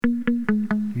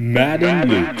Matt and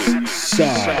Luke's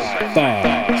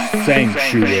Sci-Fi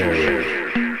Sanctuary.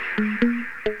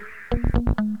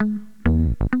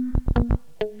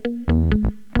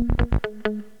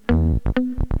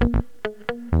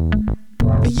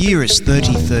 The year is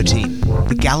 3013.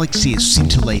 The galaxy is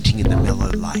scintillating in the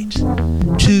mellow light.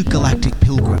 Two galactic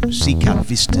pilgrims seek out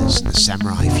vistas in the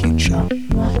samurai future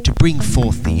to bring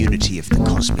forth the unity of the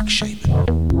cosmic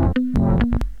shaman.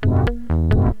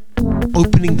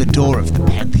 Opening the door of the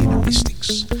pantheon of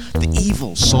mystics, the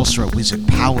evil sorcerer wizard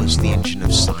powers the engine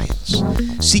of science,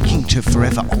 seeking to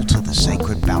forever alter the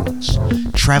sacred balance,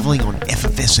 travelling on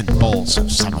effervescent balls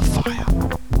of summer fire.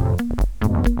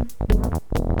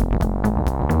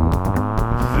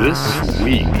 This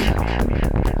week,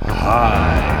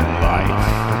 High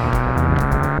Life.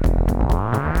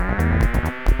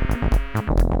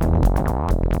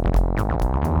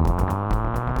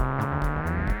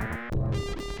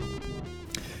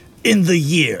 In the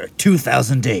year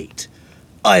 2008,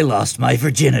 I lost my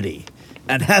virginity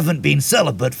and haven't been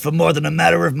celibate for more than a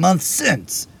matter of months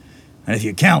since. And if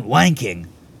you count wanking,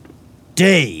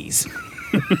 days.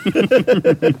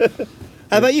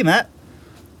 How about you, Matt?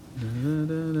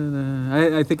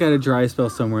 I think I had a dry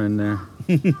spell somewhere in there.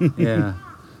 Yeah.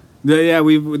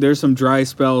 There's some dry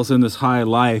spells in this High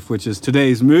Life, which is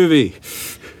today's movie.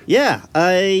 Yeah,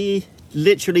 I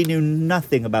literally knew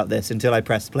nothing about this until I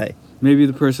pressed play. Maybe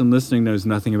the person listening knows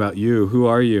nothing about you. Who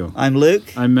are you? I'm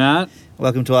Luke. I'm Matt.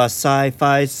 Welcome to our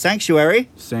Sci-Fi Sanctuary.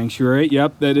 Sanctuary,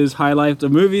 yep, that is High Life. The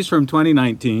movie's from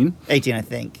 2019. 18, I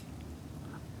think.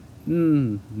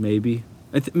 Maybe.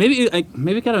 Maybe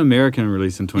it got an American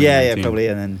release in 2019. Yeah, probably.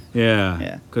 And then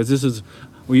Yeah. Because this is...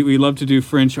 We love to do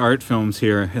French art films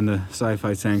here in the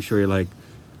Sci-Fi Sanctuary, like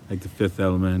The Fifth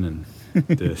Element and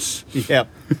this. Yep.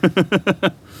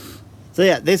 So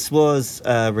yeah, this was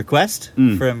a request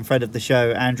from friend of the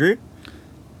show, Andrew.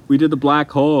 We did the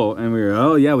black hole, and we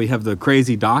were, we have the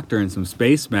crazy doctor and some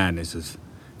space madness. If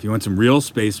you want some real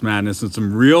space madness and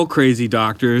some real crazy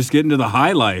doctors, get into the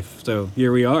High Life. So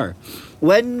here we are.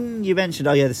 When you mentioned,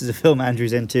 this is a film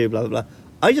Andrew's into, blah, blah, blah,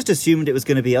 I just assumed it was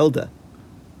going to be older.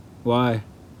 Why?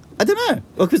 I don't know.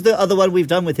 Well, because the other one we've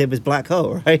done with him is Black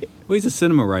Hole, right? Well, he's a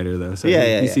cinema writer, though, so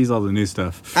he sees all the new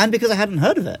stuff. And because I hadn't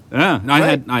heard of it. Yeah,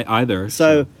 right? I either.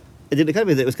 So it didn't occur to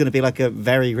me that it was going to be like a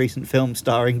very recent film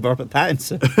starring Robert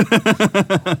Pattinson.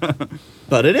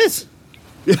 But it is.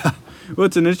 Yeah. Well,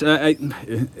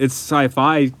 it's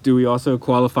sci-fi. Do we also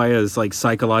qualify as, like,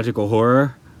 psychological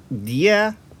horror?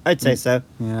 Yeah, I'd say so.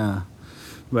 Yeah.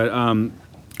 But,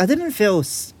 I didn't feel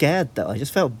scared, though. I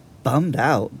just felt bummed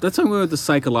out. That's what I went with the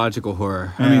psychological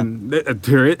horror. Yeah. I mean,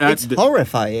 it's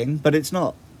horrifying, but it's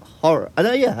not horror. I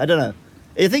don't know.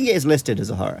 I think it is listed as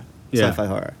a horror, sci-fi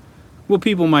horror. Well,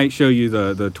 people might show you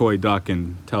the toy duck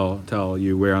and tell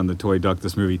you where on the toy duck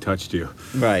this movie touched you.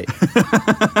 Right.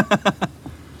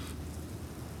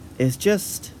 It's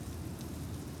just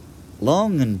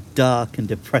long and dark and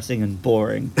depressing and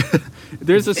boring.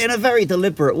 In a very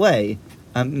deliberate way.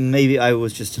 Maybe I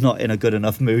was just not in a good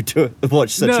enough mood to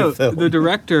watch such a film. The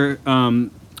director, her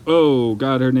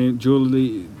name,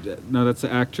 Julie, no, that's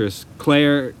the actress,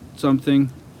 Claire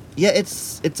something. Yeah,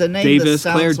 it's a name Davis, that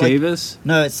sounds Claire like... Davis?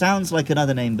 No, it sounds like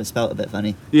another name, but spelled a bit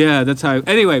funny. Yeah, that's how...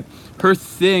 Anyway, her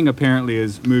thing, apparently,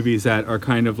 is movies that are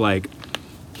kind of like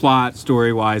plot,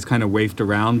 story-wise, kind of wafted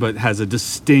around, but has a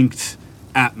distinct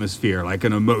atmosphere, like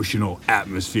an emotional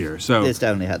atmosphere. So this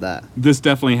definitely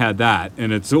had that.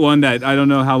 And it's the one that I don't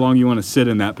know how long you want to sit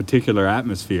in that particular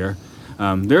atmosphere.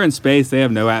 They're in space, they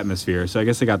have no atmosphere, so I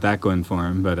guess they got that going for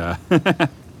them. But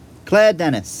Claire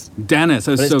Denis. Dennis,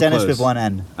 I was so Dennis close. With one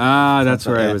N. Ah, that's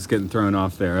where I was getting thrown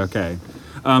off there. Okay,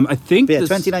 I think. But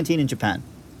 2019 in Japan.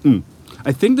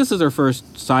 I think this is our first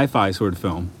sci-fi sort of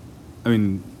film. I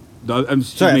mean. I'm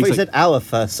sorry, I thought you said our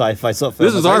first sci-fi sort of film.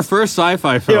 This is our first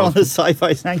sci-fi film. Here on the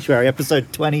Sci-Fi Sanctuary,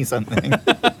 episode 20-something.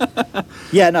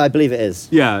 Yeah, no, I believe it is.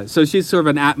 Yeah, so she's sort of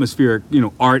an atmospheric,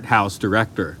 art house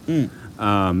director.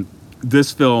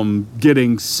 This film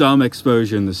getting some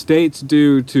exposure in the States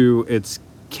due to its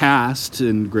cast,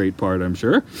 in great part, I'm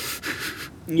sure.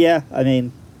 Yeah, I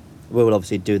mean, we'll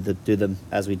obviously do them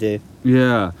as we do.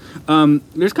 Yeah.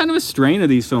 There's kind of a strain of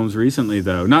these films recently,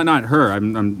 though. Not her.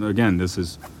 I'm again, this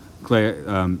is Claire,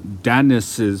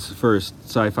 Danis's first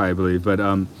sci-fi, I believe, but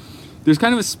there's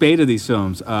kind of a spate of these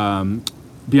films.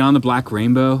 Beyond the Black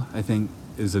Rainbow, I think,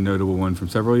 is a notable one from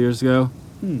several years ago.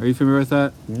 Are you familiar with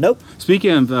that? Nope. Speaking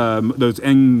of those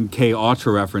MK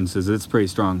Ultra references, it's pretty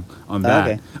strong on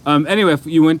that. Okay. Anyway, if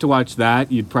you went to watch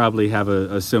that, you'd probably have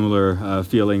a similar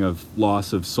feeling of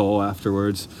loss of soul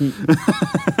afterwards.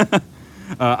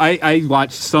 I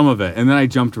watched some of it, and then I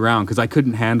jumped around because I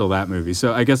couldn't handle that movie.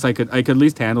 So I guess I could at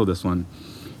least handle this one.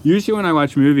 Usually when I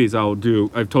watch movies,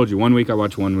 I've told you, one week I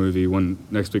watch one movie,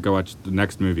 next week I watch the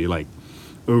next movie, like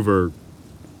over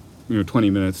 20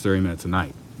 minutes, 30 minutes a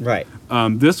night. Right.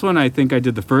 This one, I think I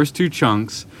did the first 2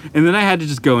 chunks, and then I had to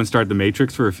just go and start The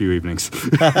Matrix for a few evenings.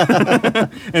 And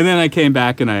then I came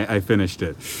back and I finished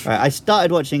it. Right, I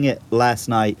started watching it last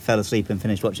night, fell asleep, and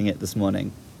finished watching it this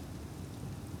morning.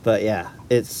 But yeah,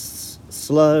 it's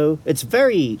slow. It's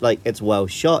very, it's well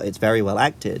shot, it's very well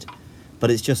acted, but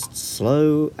it's just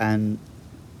slow and,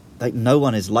 no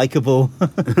one is likable.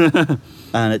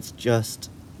 And it's just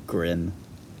grim.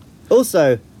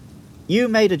 Also, you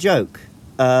made a joke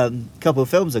a couple of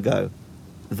films ago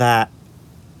that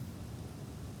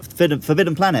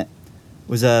Forbidden Planet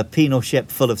was a penal ship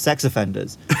full of sex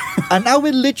offenders. And now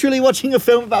we're literally watching a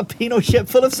film about a penal ship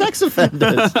full of sex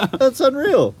offenders. That's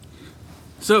unreal.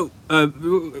 So,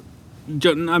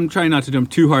 I'm trying not to jump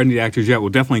too hard into the actors yet. We'll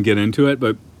definitely get into it,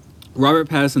 but Robert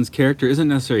Pattinson's character isn't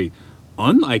necessarily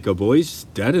unlikable. He's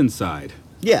just dead inside.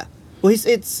 Yeah. Well,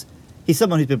 he's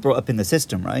someone who's been brought up in the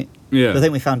system, right? Yeah. I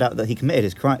think we found out that he committed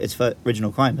his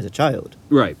original crime as a child.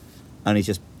 Right. And he's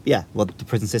just, the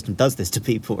prison system does this to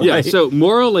people, right? Yeah, so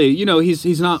morally,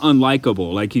 he's not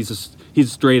unlikable. Like, he's a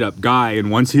straight up guy, and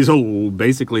once he's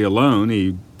basically alone,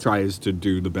 he tries to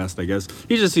do the best, I guess.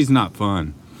 He's not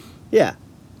fun. Yeah.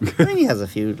 I mean, he has a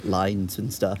few lines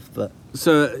and stuff, but...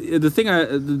 So,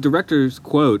 the director's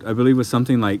quote, I believe, was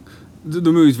something like,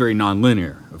 the movie's very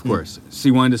non-linear, of course. So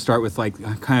he wanted to start with,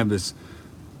 kind of this,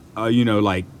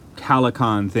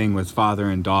 Calican thing with father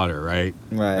and daughter, right?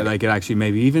 Right. Like, it actually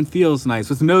maybe even feels nice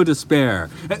with no despair.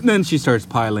 And then she starts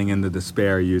piling in the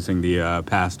despair using the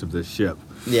past of the ship.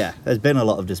 Yeah, there's been a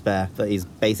lot of despair, but he's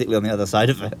basically on the other side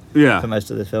of it for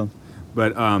most of this film.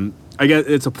 But I guess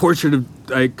it's a portrait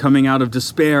of coming out of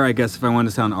despair, I guess, if I want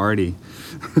to sound arty.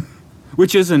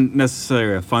 Which isn't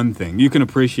necessarily a fun thing. You can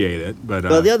appreciate it, but...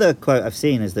 Well, the other quote I've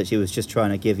seen is that she was just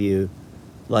trying to give you,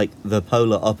 the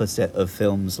polar opposite of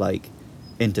films like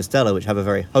Interstellar, which have a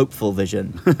very hopeful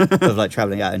vision of,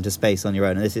 travelling out into space on your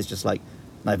own. And this is just,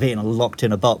 being locked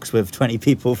in a box with 20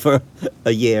 people for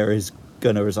a year is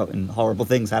going to result in horrible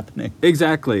things happening.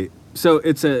 Exactly. So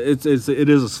it is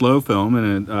a slow film,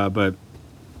 and but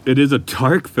it is a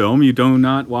dark film. You do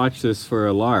not watch this for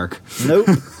a lark. Nope.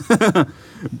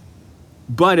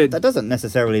 But that doesn't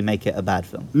necessarily make it a bad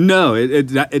film. No,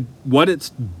 what it's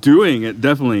doing, it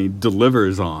definitely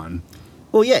delivers on.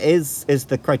 Well, yeah, is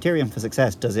the criterion for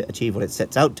success, does it achieve what it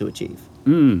sets out to achieve?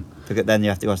 Because then you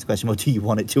have to ask the question, well, do you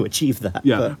want it to achieve that?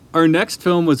 Yeah. But our next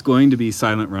film was going to be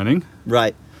Silent Running.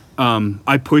 Right.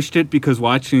 I pushed it because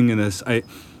watching this,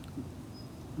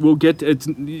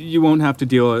 you won't have to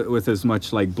deal with as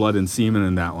much blood and semen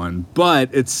in that one, but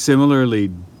it's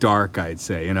similarly dark, I'd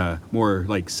say, in a more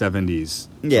 70s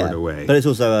sort of way. But it's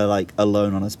also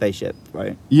alone on a spaceship,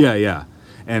 right? Yeah.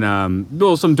 And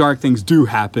some dark things do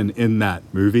happen in that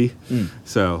movie.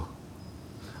 So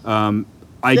I'm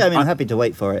happy to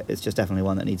wait for it. It's just definitely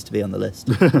one that needs to be on the list.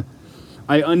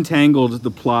 I untangled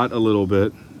the plot a little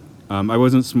bit. I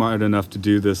wasn't smart enough to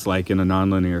do this in a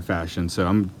nonlinear fashion, so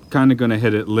I'm kind of going to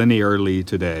hit it linearly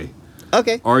today.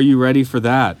 Okay. Are you ready for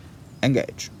that?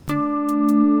 Engage.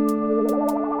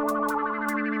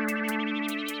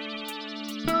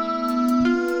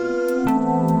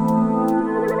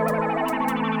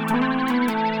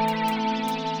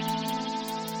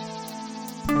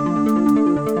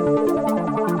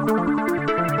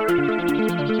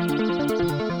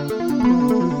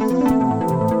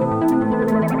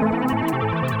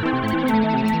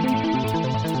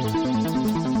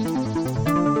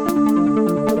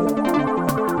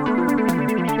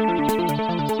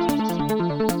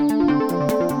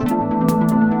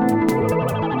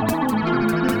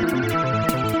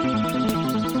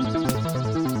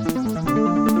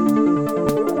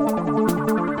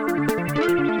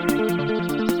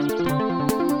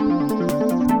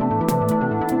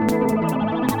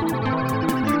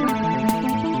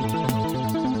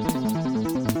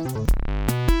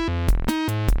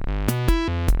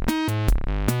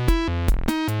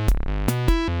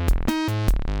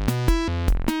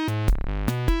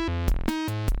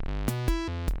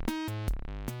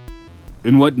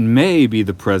 In what may be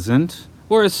the present,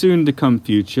 or a soon-to-come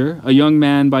future, a young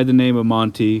man by the name of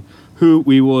Monty, who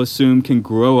we will assume can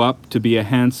grow up to be a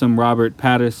handsome Robert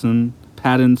Pattinson.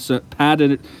 I wrote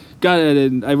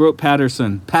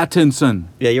Pattinson.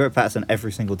 Yeah, you wrote Pattinson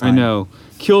every single time. I know.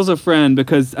 Kills a friend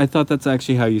because I thought that's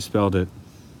actually how you spelled it.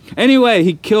 Anyway,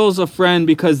 he kills a friend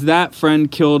because that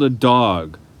friend killed a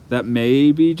dog. That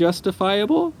may be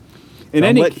justifiable.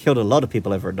 John Wick killed a lot of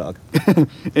people over a dog.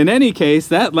 In any case,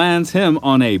 that lands him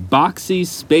on a boxy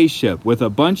spaceship with a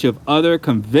bunch of other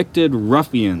convicted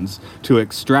ruffians to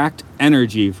extract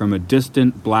energy from a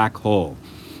distant black hole.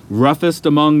 Roughest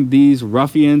among these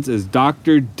ruffians is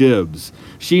Dr. Dibbs.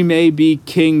 She may be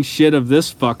king shit of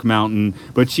this fuck mountain,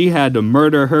 but she had to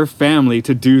murder her family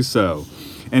to do so.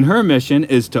 And her mission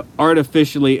is to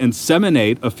artificially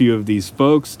inseminate a few of these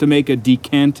folks to make a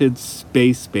decanted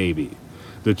space baby.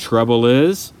 The trouble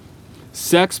is,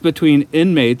 sex between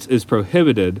inmates is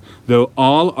prohibited, though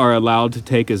all are allowed to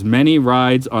take as many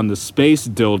rides on the space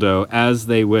dildo as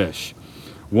they wish.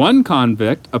 One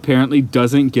convict apparently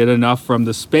doesn't get enough from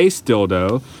the space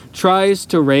dildo, tries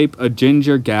to rape a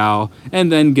ginger gal,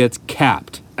 and then gets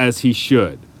capped, as he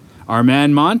should. Our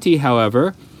man Monty,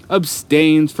 however,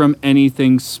 abstains from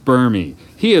anything spermy.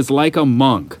 He is like a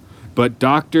monk. But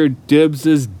Dr. Dibbs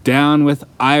is down with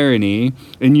irony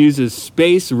and uses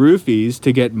space roofies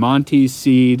to get Monty's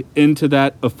seed into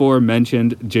that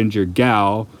aforementioned ginger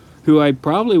gal, who I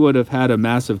probably would have had a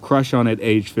massive crush on at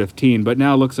age 15, but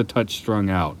now looks a touch strung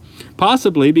out.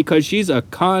 Possibly because she's a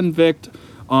convict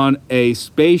on a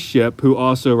spaceship who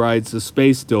also rides the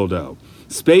space dildo.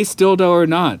 Space dildo or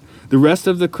not, the rest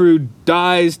of the crew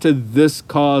dies to this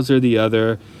cause or the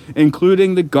other,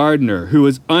 including the gardener, who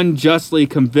was unjustly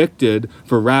convicted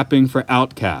for rapping for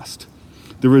Outkast.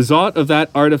 The result of that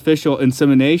artificial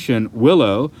insemination,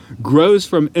 Willow, grows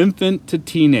from infant to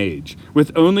teenage,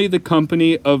 with only the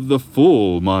company of the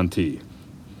fool Monty.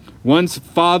 Once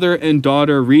father and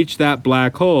daughter reach that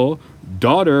black hole,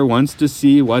 daughter wants to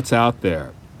see what's out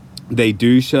there. They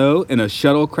do so in a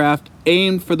shuttlecraft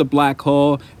aimed for the black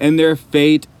hole, and their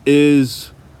fate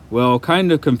is, well,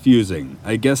 kind of confusing.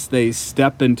 I guess they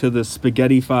step into the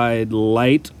spaghettified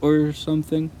light or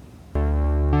something.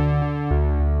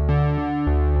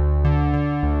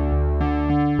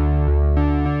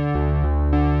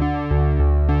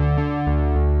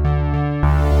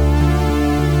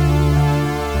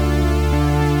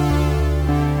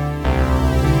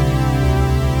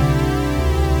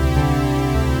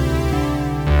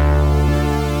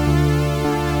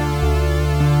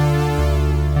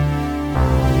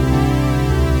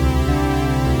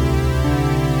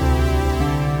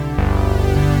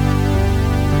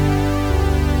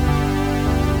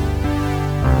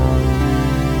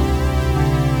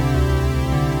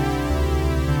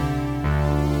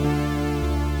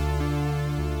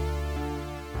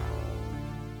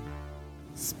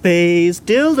 Space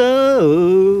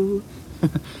dildo.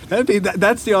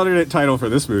 That's the alternate title for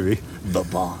this movie. The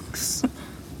box.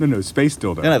 No, space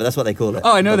dildo. No, but that's what they call it.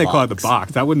 Oh, I know The they call it Box. The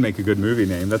Box. That wouldn't make a good movie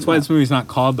name. That's why this movie's not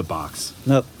called The Box.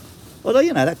 No. Although,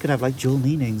 you know, that could have like dual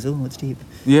meanings. Oh, it's deep.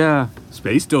 Yeah,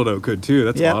 space dildo could too.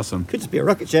 That's awesome. Could just be a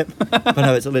rocket ship. But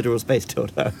no, it's a literal space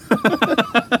dildo.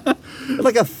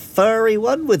 Like a furry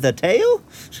one with a tail?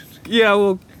 Yeah,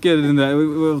 we'll get into that.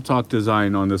 We'll talk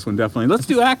design on this one, definitely. Let's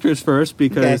do actors first,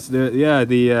 because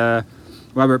the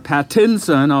Robert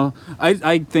Pattinson.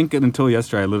 I think until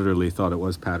yesterday I literally thought it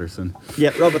was Patterson.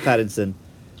 Yeah, Robert Pattinson.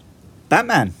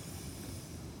 Batman.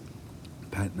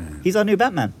 Batman. He's our new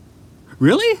Batman.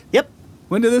 Really? Yep.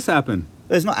 When did this happen?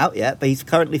 It's not out yet, but he's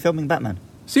currently filming Batman.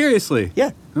 Seriously?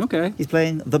 Yeah. Okay. He's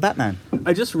playing the Batman.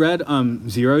 I just read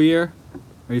Zero Year.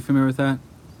 Are you familiar with that?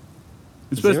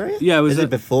 Zero? Yeah, Is it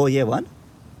before year one?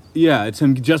 Yeah, it's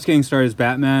him just getting started as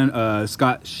Batman.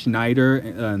 Scott Schneider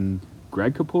and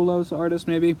Greg Capullo's the artist,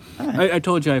 maybe. Right. I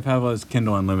told you I have his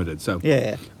Kindle Unlimited, so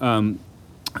Yeah.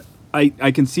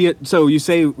 I can see it. So you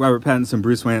say Robert Pattinson,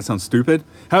 Bruce Wayne, it sounds stupid.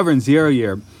 However, in Zero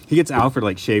Year, he gets Alfred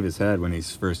like shave his head when he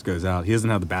first goes out. He doesn't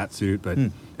have the bat suit, but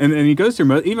and he goes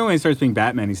through even when he starts being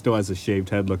Batman, he still has a shaved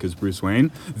head look as Bruce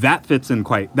Wayne. That fits in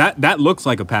quite. That looks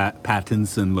like a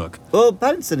Pattinson look. Well,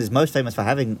 Pattinson is most famous for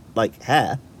having like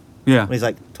hair. Yeah. When he's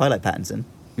like Twilight Pattinson.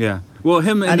 Yeah. Well,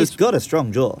 him And he's got a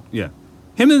strong jaw. Yeah.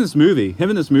 Him in this movie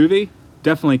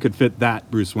definitely could fit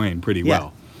that Bruce Wayne pretty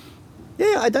well.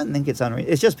 Yeah, I don't think it's unreal.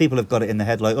 It's just people have got it in their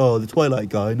head like, oh, the Twilight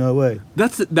guy, no way.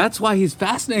 That's why he's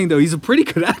fascinating, though. He's a pretty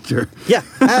good actor. Yeah,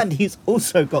 and he's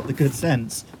also got the good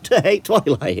sense to hate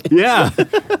Twilight. Yeah.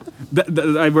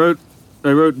 I wrote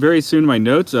very soon in my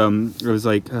notes, it was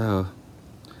like, I'm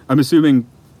assuming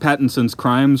Pattinson's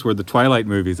crimes were the Twilight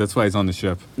movies. That's why he's on the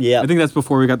ship. Yeah. I think that's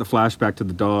before we got the flashback to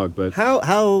the dog, but...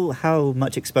 How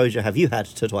much exposure have you had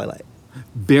to Twilight?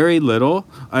 Very little.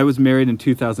 I was married in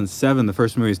 2007. The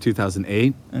first movie was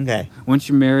 2008. Okay. Once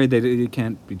you're married, you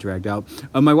can't be dragged out.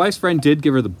 My wife's friend did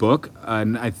give her the book,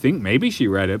 and I think maybe she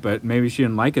read it, but maybe she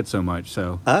didn't like it so much.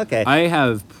 So Okay. I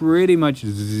have pretty much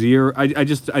zero.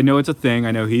 I know it's a thing.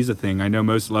 I know he's a thing. I know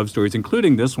most love stories,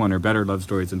 including this one, are better love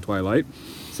stories than Twilight.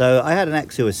 So I had an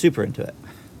ex who was super into it.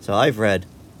 So I've read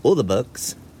all the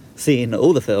books, seen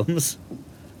all the films.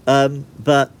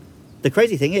 But the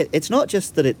crazy thing is, it's not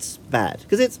just that it's bad,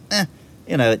 because it's,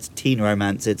 it's teen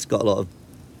romance, it's got a lot of,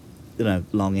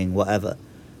 longing, whatever.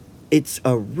 It's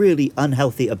a really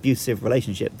unhealthy, abusive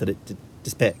relationship that it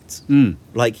depicts.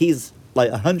 Like, he's,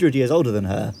 100 years older than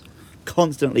her,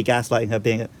 constantly gaslighting her,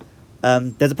 being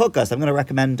there's a podcast, I'm going to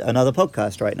recommend another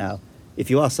podcast right now. If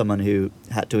you are someone who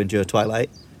had to endure Twilight,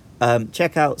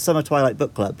 check out Summer Twilight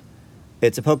Book Club.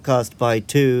 It's a podcast by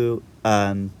two,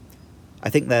 I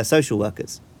think they're social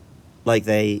workers.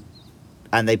 They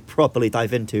properly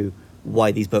dive into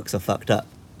why these books are fucked up.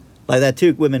 They're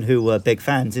two women who were big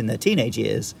fans in their teenage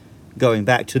years, going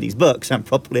back to these books and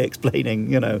properly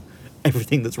explaining,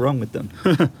 everything that's wrong with them.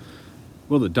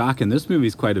 Well, the doc in this movie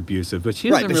is quite abusive, but she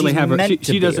doesn't but really she's have meant to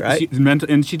she be, doesn't right? she's meant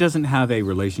and she doesn't have a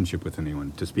relationship with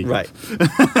anyone to speak Right.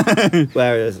 of.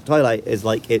 Whereas Twilight is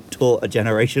it taught a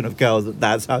generation of girls that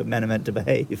that's how men are meant to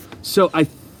behave. So I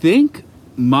think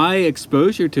my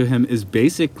exposure to him is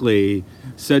basically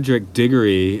Cedric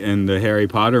Diggory in the Harry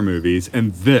Potter movies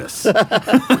and this.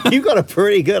 You've got a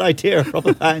pretty good idea of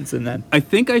Robert Pattinson then. I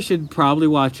think I should probably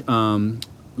watch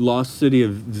Lost City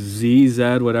of ZZ,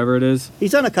 whatever it is.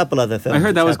 He's done a couple other films. I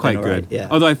heard that was which have quite been good. alright, yeah.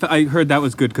 Although I heard that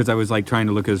was good because I was trying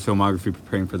to look at his filmography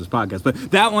preparing for this podcast.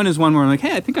 But that one is one where I'm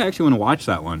hey, I think I actually want to watch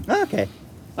that one. Okay.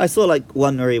 I saw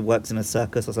one where he works in a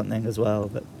circus or something as well,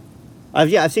 but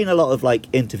I've seen a lot of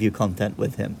interview content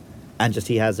with him, and just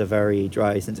he has a very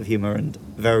dry sense of humor and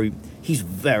he's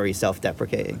very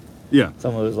self-deprecating. Yeah.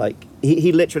 Someone was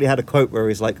he literally had a quote where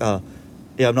he's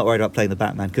yeah, I'm not worried about playing the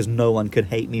Batman because no one could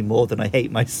hate me more than I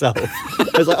hate myself.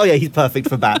 I was oh yeah, he's perfect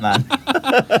for Batman.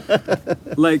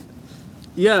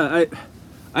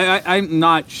 I'm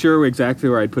not sure exactly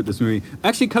where I'd put this movie.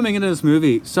 Actually, coming into this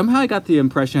movie, somehow I got the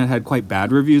impression it had quite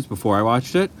bad reviews before I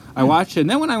watched it. I watched it, and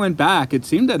then when I went back, it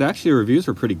seemed that actually the reviews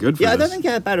were pretty good for Yeah, this. I don't think it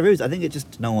had bad reviews. I think it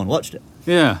just no one watched it.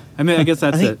 Yeah, I mean, I guess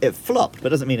that's I think it flopped, but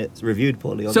doesn't mean it's reviewed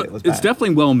poorly or So that it was bad. it's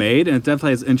definitely well made, and it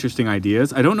definitely has interesting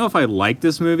ideas. I don't know if I like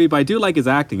this movie, but I do like his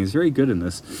acting. He's very good in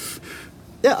this.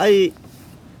 Yeah, it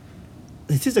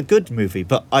is a good movie,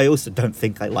 but I also don't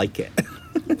think I like it.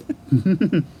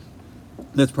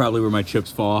 That's probably where my chips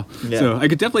fall. Yeah. So I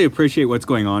could definitely appreciate what's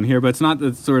going on here, but it's not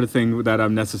the sort of thing that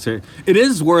I'm necessarily... It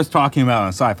is worth talking about on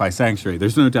Sci-Fi Sanctuary.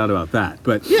 There's no doubt about that.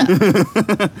 But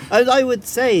Yeah. I would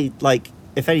say,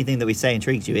 if anything that we say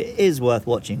intrigues you, it is worth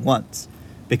watching once.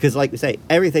 Because, like we say,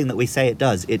 everything that we say it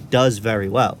does very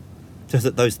well. Just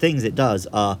that those things it does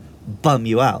are bum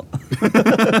you out.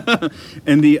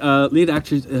 And the lead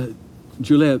actress,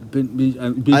 Juliette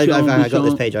I got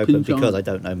this page open because I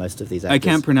don't know most of these actors. I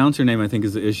can't pronounce her name, I think,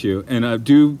 is the issue. And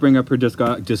do bring up her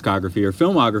discography or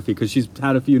filmography, because she's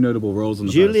had a few notable roles in the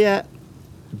past. Juliette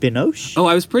Binoche? Oh,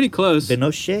 I was pretty close.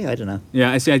 Binoche? I don't know.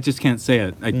 Yeah, I see. I just can't say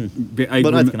it. But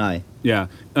neither can I. Yeah.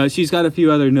 She's got a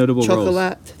few other notable roles.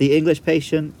 Chocolat, The English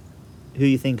Patient, Who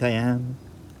You Think I Am,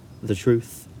 The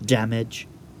Truth, Damage.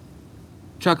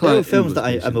 Chocolat. There are films that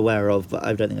English I'm Patient. aware of, but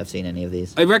I don't think I've seen any of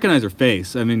these. I recognize her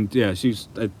face. I mean, yeah,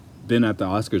 I've been at the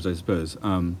Oscars, I suppose.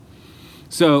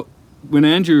 So when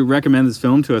Andrew recommended this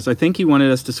film to us, I think he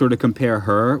wanted us to sort of compare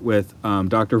her with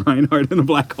Dr. Reinhardt in the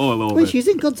Black Hole a little Wait, bit. she's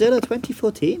in Godzilla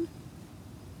 2014?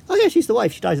 Oh yeah, she's the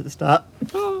wife. She dies at the start.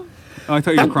 Oh, I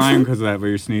thought you were crying because of that, but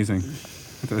you're sneezing.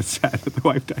 I thought it's sad that the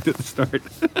wife died at the start.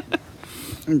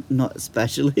 Not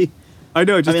especially. I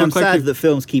know, it just I'm looked like sad you, that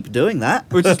films keep doing that.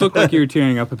 it just looked like you were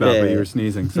tearing up about, Yeah, but you yeah. were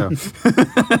sneezing. So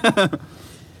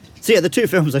So yeah, the two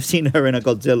films I've seen her in are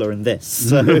Godzilla and this.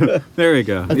 So there we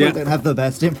go. I Yeah, don't have the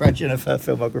best impression of her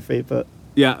filmography, but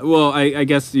yeah. Well, I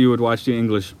guess you would watch The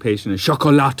English Patient and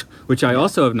Chocolat, which I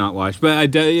also have not watched, but I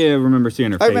remember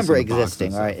seeing her. I face remember in the box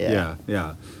existing, and stuff.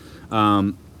 right,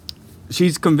 Yeah.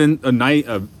 She's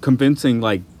convincing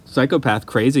psychopath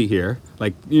crazy here.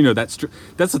 That's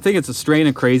the thing. It's a strain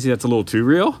of crazy that's a little too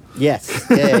real. yes.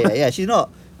 Yeah. She's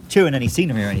not chewing any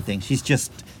scenery or anything. She's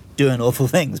just doing awful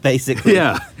things, basically.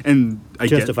 Yeah, and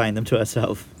Justifying them to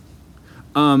herself.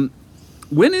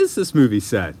 When is this movie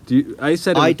set?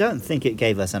 I don't think it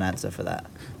gave us an answer for that.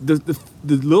 The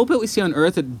little bit we see on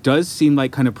Earth, it does seem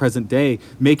like kind of present day,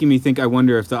 making me think. I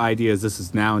wonder if the idea is this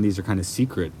is now, and these are kind of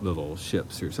secret little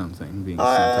ships or something being sent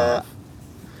off.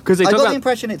 Because I got the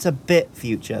impression it's a bit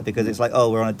future because it's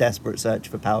we're on a desperate search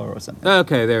for power or something.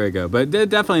 Okay, there we go. But it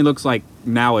definitely looks like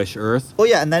nowish Earth. Well,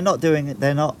 yeah, and they don't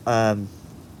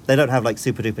have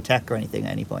super duper tech or anything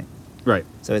at any point. Right.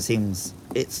 So it seems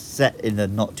it's set in the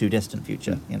not too distant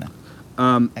future,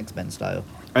 X-Men style.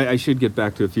 I should get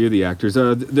back to a few of the actors.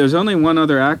 There's only one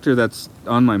other actor that's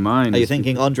on my mind. Are you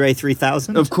thinking Andre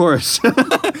 3000? Of course.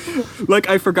 Like,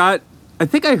 I forgot. I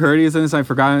think I heard he was in this. I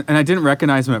forgot, and I didn't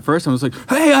recognize him at first. I was like,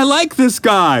 "Hey, I like this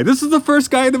guy. This is the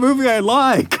first guy in the movie I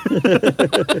like."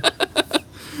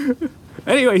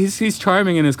 Anyway, he's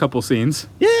charming in his couple scenes.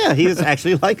 Yeah, he was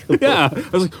actually likable. Yeah, I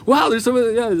was like, "Wow, there's some of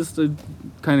the, just a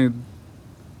kind of."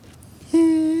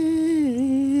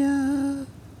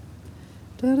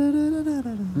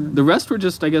 The rest were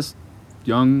just, I guess,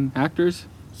 young actors.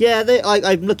 Yeah,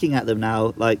 I'm looking at them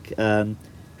now. Like,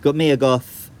 got Mia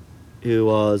Goth, who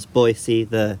was Boise,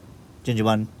 the ginger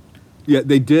one. Yeah,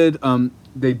 they did.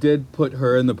 They did put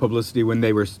her in the publicity when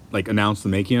they were like announced the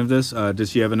making of this. Does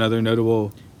she have another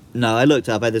notable? No, I looked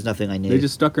up. There's nothing I knew. They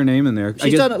just stuck her name in there.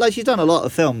 She's done a lot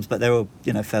of films, but they're all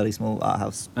fairly small art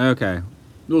house. Okay,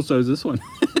 well, so is this one.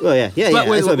 Well, yeah. But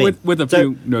That's what I mean. with a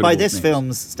few notable by this names.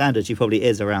 film's standard, she probably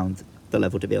is around the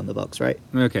level to be on the box, right?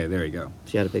 Okay, there you go.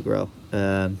 She had a big role.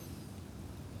 Do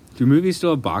movies still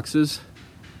have boxes?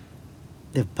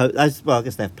 I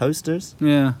guess they have posters.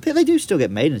 Yeah. But they do still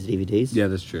get made into DVDs. Yeah,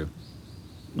 that's true.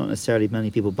 Not necessarily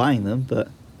many people buying them, but...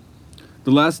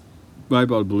 The last I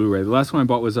bought a Blu-ray. The last one I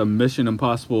bought was a Mission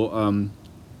Impossible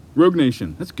Rogue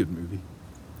Nation. That's a good movie.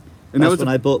 And that's when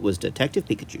I bought was Detective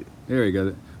Pikachu. There you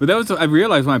go. But that was, I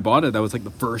realized when I bought it, that was like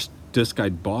the first disc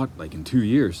I'd bought like in 2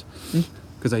 years.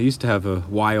 Because I used to have a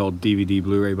wild DVD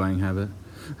Blu-ray buying habit.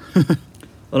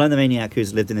 Well, I'm the maniac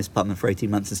who's lived in this apartment for 18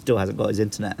 months and still hasn't got his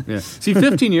internet. Yeah. See,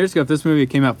 15 years ago, if this movie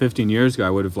came out 15 years ago, I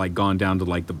would have like gone down to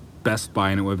like the Best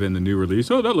Buy and it would have been the new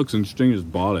release. Oh, that looks interesting. Just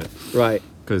bought it. Right.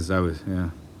 Because I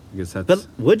guess that's... But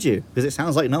would you? Because it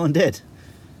sounds like no one did.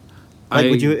 Like,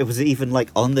 was it even like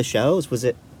on the shelves? Was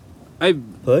it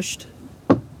pushed?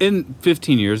 In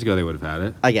 15 years ago, they would have had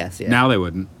it. I guess, yeah. Now they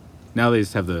wouldn't. Now they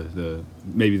just have the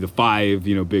maybe the 5,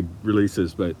 big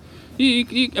releases, but... I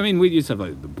mean, we used to have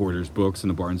like the Borders books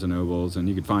and the Barnes and Nobles, and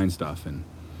you could find stuff, and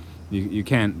you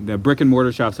can't. The brick and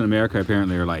mortar shops in America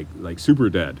apparently are like super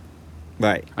dead.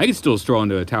 Right. I could still stroll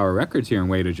into a Tower Records here and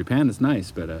way to Japan. It's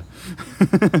nice, but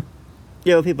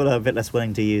yeah, well, people are a bit less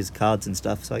willing to use cards and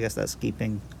stuff, so I guess that's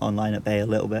keeping online at bay a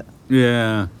little bit.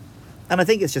 Yeah. And I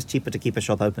think it's just cheaper to keep a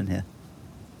shop open here.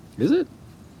 Is it?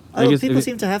 People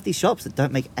seem to have these shops that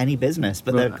don't make any business,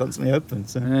 but they're constantly open.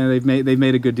 So they've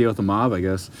made a good deal with the mob, I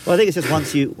guess. Well, I think it's just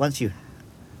once you,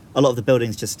 a lot of the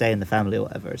buildings just stay in the family or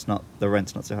whatever. It's not the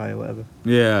rent's not so high or whatever.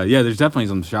 Yeah. There's definitely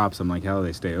some shops. I'm like, how do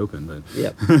they stay open? But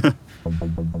yep.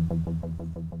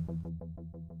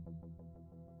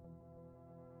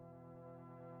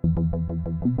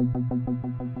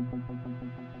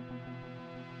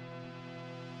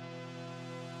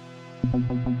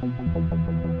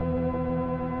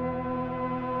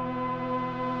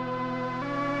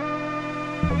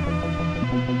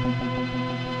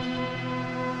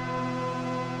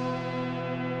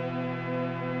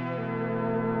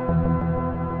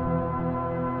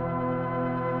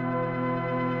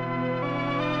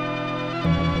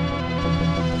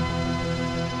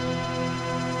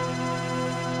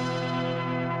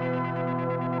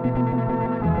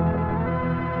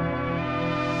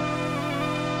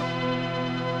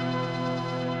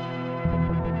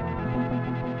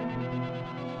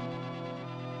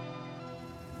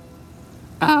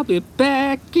 I'll be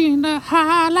back in the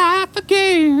high life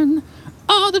again.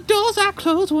 All the doors I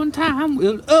closed one time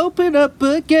will open up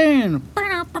again.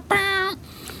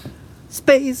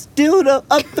 Space dildo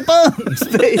up the bum,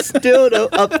 space dildo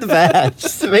up the vag,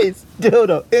 space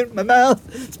dildo in my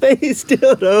mouth, space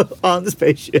dildo on the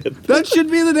spaceship. That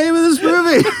should be the name of this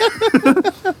movie.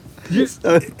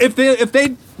 If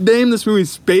they named this movie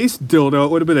Space Dildo, it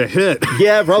would have been a hit.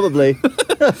 Yeah, probably.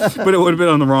 But it would have been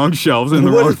on the wrong shelves in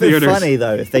the wrong wrong theaters. It would have been funny,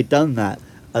 though, if they'd done that.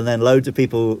 And then loads of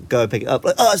people go and pick it up.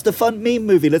 Like, oh, it's the fun meme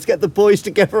movie. Let's get the boys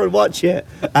together and watch it.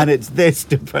 And it's this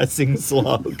depressing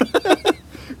slog.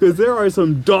 Because there are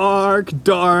some dark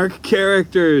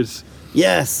characters.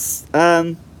 Yes.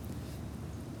 So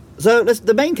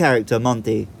the main character,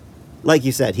 Monty, like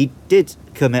you said, he did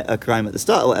commit a crime at the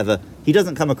start or whatever. He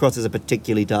doesn't come across as a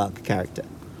particularly dark character.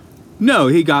 No,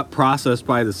 he got processed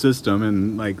by the system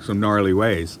in like some gnarly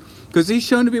ways. Because he's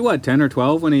shown to be, 10 or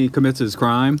 12 when he commits his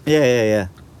crime? Yeah.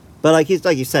 But like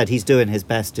you said, he's doing his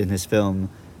best in this film.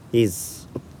 He's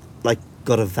like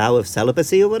got a vow of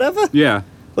celibacy or whatever. Yeah.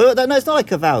 Well, no, it's not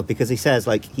like a vow, because he says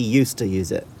like he used to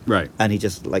use it. Right. And he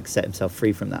just like set himself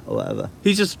free from that or whatever.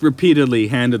 He's just repeatedly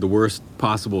handed the worst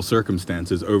possible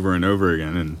circumstances over and over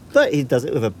again. But he does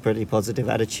it with a pretty positive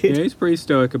attitude. Yeah, he's pretty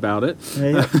stoic about it.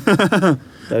 Yeah.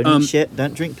 Don't eat shit,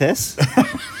 don't drink piss.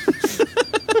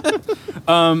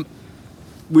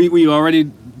 We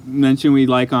already mentioned we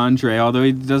like Andre, although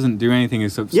he doesn't do anything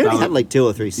except You only had like 2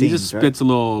 or 3 scenes, he just spits a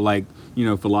little like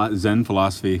Zen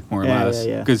philosophy, more or Yeah, less,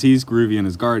 yeah, yeah. because he's groovy in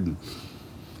his garden.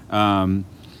 The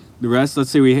rest, let's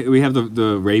see, we have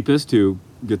the rapist who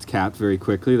gets capped very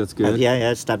quickly. That's good.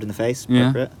 Yeah, stabbed in the face. Yeah.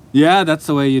 Appropriate. Yeah, that's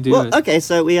the way you do it. Well, okay,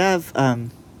 so we have.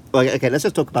 Okay, let's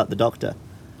just talk about the doctor.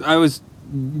 That was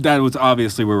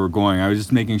obviously where we're going. I was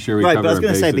just making sure we Right, covered but I was our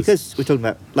going to say, bases. because we're talking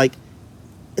about, like,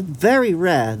 it's very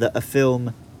rare that a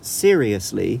film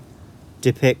seriously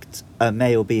depicts a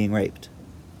male being raped.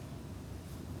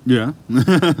 Yeah.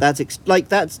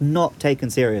 That's not taken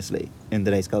seriously in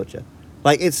today's culture.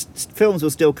 Like, films will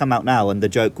still come out now, and the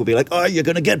joke will be like, "Oh, you're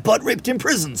gonna get butt raped in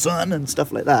prison, son," and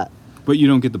stuff like that. But you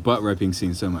don't get the butt raping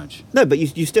scene so much. No, but you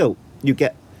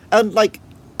get, and like,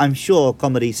 I'm sure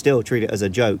comedy still treat it as a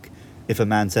joke if a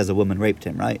man says a woman raped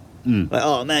him, right? Mm. Like,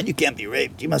 "Oh man, you can't be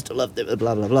raped. You must have loved it."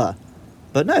 Blah blah blah.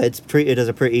 But no, it's treated as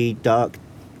a pretty dark,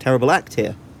 terrible act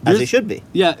here, as it should be.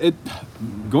 Yeah,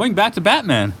 going back to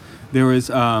Batman, there was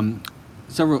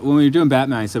several. When we were doing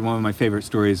Batman, I said one of my favorite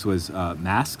stories was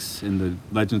Masks in the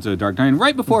Legends of the Dark Knight. And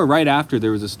right after,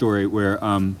 there was a story where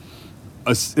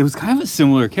it was kind of a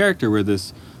similar character where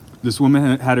this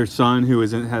woman had her son who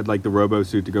had like the robo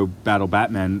suit to go battle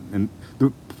Batman, and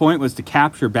the point was to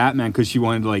capture Batman because she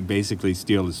wanted to like basically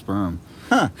steal his sperm.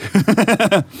 Huh.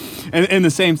 and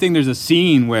the same thing. There's a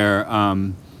scene where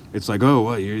it's like, oh,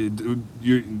 what, you don't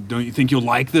you think you'll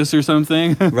like this or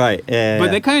something? Right. Yeah.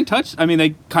 But they kind of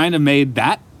they kind of made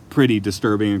that pretty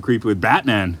disturbing and creepy with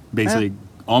Batman basically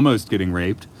almost getting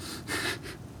raped.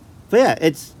 But yeah,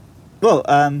 it's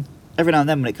every now and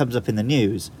then when it comes up in the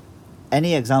news,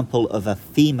 any example of a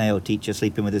female teacher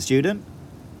sleeping with a student,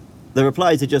 the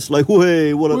replies are just like,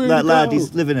 "Wait, that lad,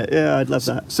 he's living it." Yeah, I'd love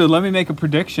that. So let me make a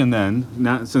prediction then.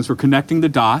 Now, since we're connecting the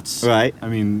dots, Right. I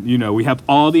mean, we have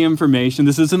all the information.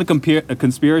 This isn't a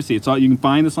conspiracy. It's all you can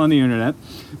find this on the internet.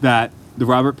 That the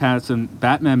Robert Pattinson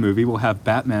Batman movie will have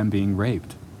Batman being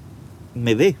raped.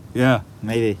 Maybe. Yeah,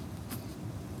 Maybe.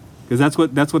 because that's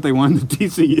what they want in the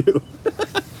DCU.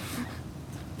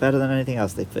 Better than anything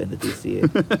else they put in the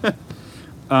DCU.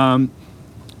 Uh,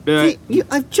 See,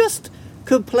 I've just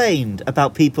complained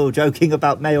about people joking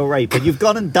about male rape, and you've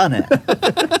gone and done it.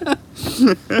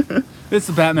 It's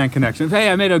the Batman connection.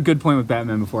 Hey, I made a good point with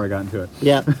Batman before I got into it.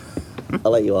 Yeah.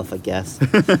 I'll let you off, I guess.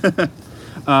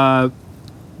 I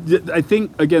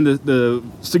think, again, the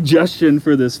suggestion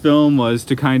for this film was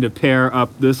to kind of pair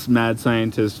up this mad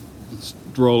scientist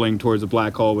strolling towards a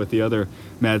black hole with the other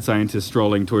mad scientist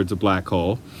strolling towards a black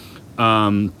hole.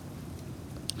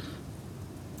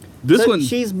 This one...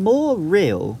 She's more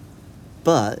real,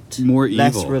 but more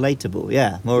less evil. relatable.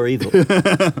 Yeah, more evil.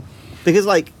 Because,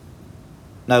 like...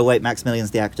 No, wait, Maximilian's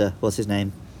the actor. What's his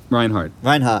name? Reinhardt.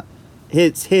 Reinhardt. He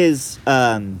just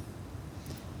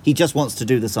wants to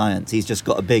do the science. He's just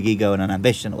got a big ego and an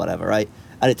ambition or whatever, right?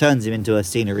 And it turns him into a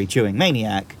scenery-chewing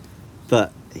maniac.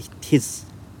 But his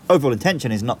overall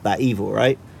intention is not that evil,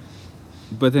 right?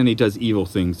 But then he does evil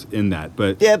things in that.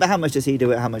 But Yeah, but how much does he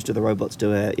do it? How much do the robots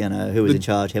do it? Who was in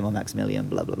charge, him or Maximilian,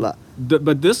 blah, blah, blah.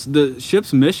 the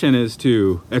ship's mission is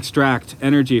to extract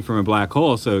energy from a black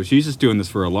hole, so she's just doing this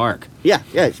for a lark. Yeah.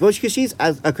 Well, because she's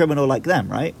a criminal like them,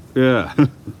 right? Yeah.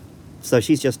 So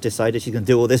she's just decided she's going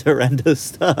to do all this horrendous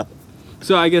stuff.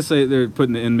 So I guess they're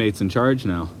putting the inmates in charge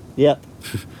now. Yep.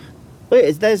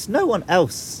 Wait, there's no one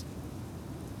else.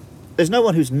 There's no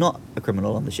one who's not a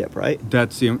criminal on the ship, right?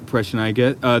 That's the impression I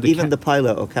get. Even the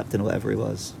pilot or captain or whatever he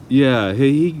was. Yeah,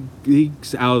 he's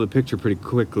out of the picture pretty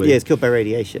quickly. Yeah, he's killed by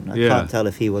radiation. I Yeah. can't tell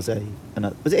if he was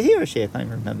was it he or she? I can't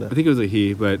even remember. I think it was a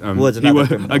he, but Was he another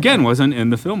criminal. wasn't in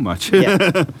the film much.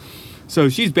 Yeah. So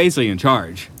she's basically in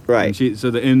charge. Right. And so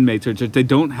the inmates they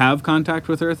don't have contact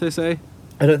with Earth, they say?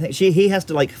 I don't think he has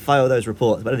to file those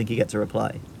reports, but I don't think he gets a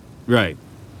reply. Right.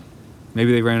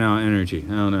 Maybe they ran out of energy.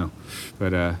 I don't know.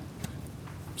 But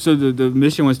so the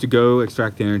mission was to go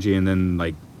extract the energy and then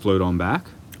float on back?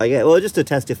 Just to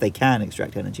test if they can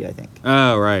extract energy, I think.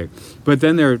 Oh, right. But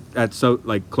then they're at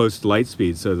close to light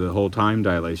speed, so the whole time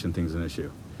dilation thing's an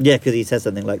issue. Yeah, because he says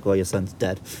something like, "Well, your son's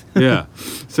dead." Yeah.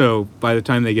 So by the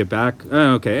time they get back,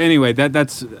 okay. Anyway,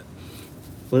 that's.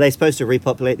 Were they supposed to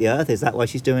repopulate the Earth? Is that why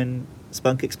she's doing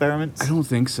spunk experiments? I don't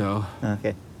think so.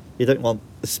 Okay. You don't want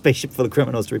a spaceship full of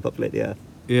criminals to repopulate the Earth.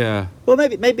 Yeah. Well,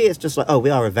 maybe it's just we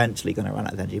are eventually going to run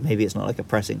out of energy. Maybe it's not a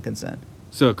pressing concern.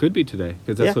 So it could be today,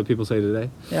 because that's Yeah. what people say today.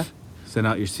 Yeah. Send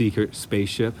out your secret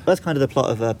spaceship. That's kind of the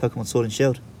plot of Pokemon Sword and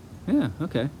Shield. Yeah.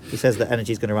 Okay. He says that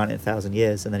energy's going to run in 1,000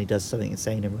 years, and then he does something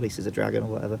insane and releases a dragon or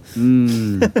whatever.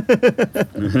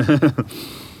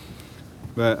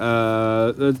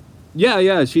 But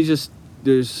yeah. She just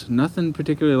there's nothing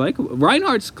particularly likable.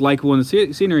 Reinhardt's likable in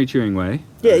a scenery-chewing way.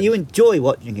 Yeah, you enjoy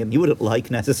watching him. You wouldn't like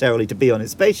necessarily to be on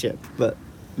his spaceship, but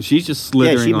she's just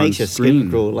slithering on screen. Yeah, she makes your skin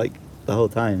crawl like the whole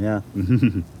time. Yeah.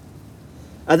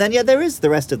 And then there is the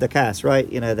rest of the cast, right?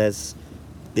 You know, there's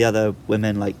the other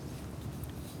women like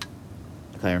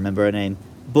I can't remember her name,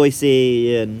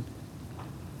 Boise and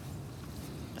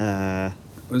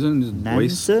wasn't it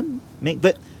Boyce? Nansen?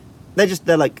 But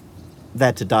they're like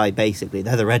there to die basically.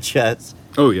 They're the red shirts.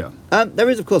 Oh yeah. There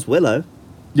is of course Willow.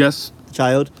 Yes. The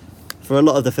child. For a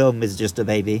lot of the film is just a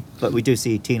baby, but we do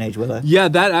see teenage Willow. Yeah,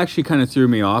 that actually kind of threw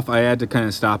me off. I had to kind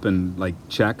of stop and like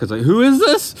check because like, who is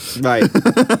this? Right.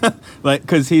 Like,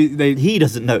 because he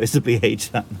doesn't noticeably age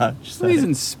that much. So. Well, he's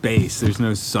in space. There's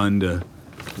no sun to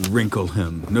wrinkle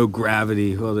him. No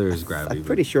gravity. Well, there's gravity. I'm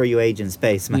pretty sure you age in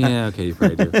space, man. Yeah, okay, you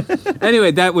probably do.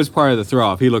 Anyway, that was part of the throw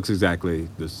off. He looks exactly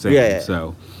the same. Yeah.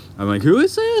 So I'm like, who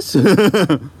is this?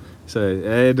 So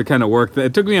I had to kind of work that.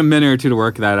 It took me a minute or two to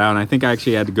work that out, and I think I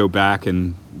actually had to go back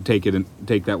and take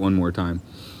that one more time.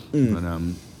 But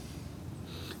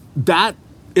that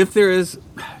if there is,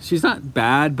 she's not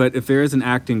bad, but if there is an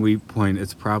acting weak point,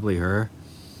 it's probably her.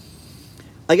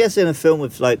 I guess in a film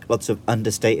with like lots of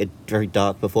understated, very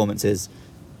dark performances,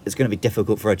 it's going to be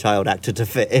difficult for a child actor to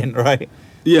fit in, right?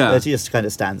 Yeah, she just kind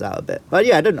of stands out a bit. But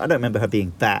yeah, I don't remember her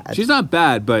being bad. She's not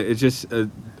bad, but it's just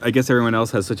I guess everyone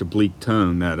else has such a bleak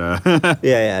tone that.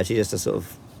 Yeah, she's just a sort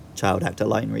of child actor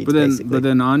line read. But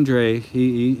then Andre,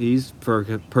 he's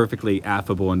perfectly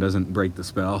affable and doesn't break the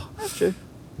spell. That's true.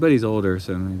 But he's older,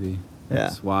 so maybe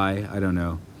that's why. I don't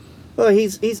know. Well,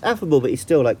 he's affable, but he's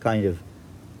still like kind of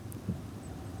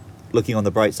looking on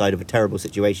the bright side of a terrible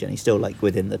situation. He's still like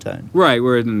within the tone. Right,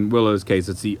 where in Willow's case,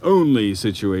 it's the only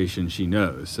situation she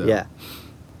knows. So. Yeah.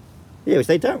 Yeah, which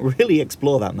they don't really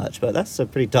explore that much, but that's a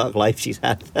pretty dark life she's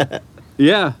had.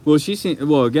 Yeah, well, she's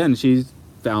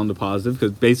found the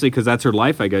positive because that's her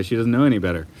life. I guess she doesn't know any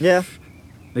better. Yeah.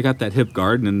 They got that hip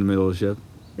garden in the middle of the ship.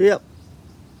 Yep.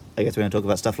 I guess we're going to talk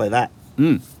about stuff like that.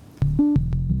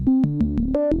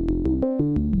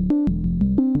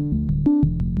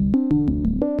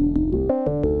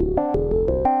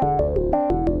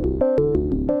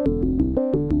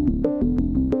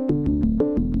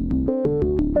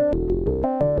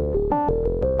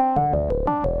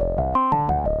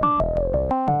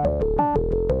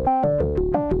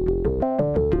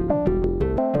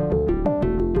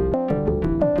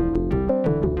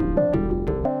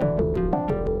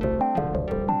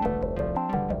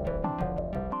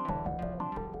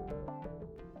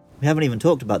 We haven't even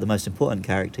talked about the most important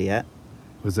character yet.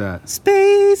 What's that?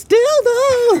 Space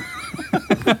Dildo!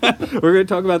 We're going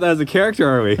to talk about that as a character,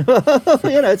 are we?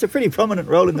 It's a pretty prominent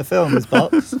role in the film, this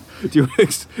box. Do you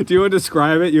want to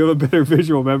describe it? You have a better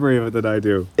visual memory of it than I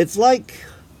do. It's like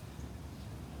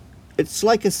a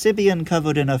Sibian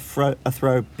covered in a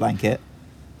throw blanket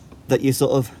that you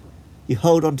sort of... You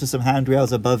hold onto some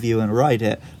handrails above you and ride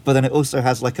it, but then it also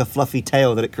has like a fluffy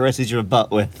tail that it caresses your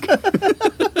butt with.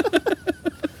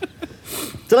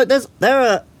 So like there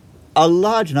are a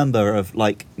large number of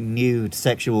like nude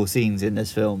sexual scenes in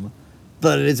this film,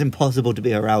 but it is impossible to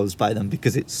be aroused by them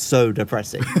because it's so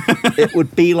depressing. It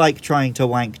would be like trying to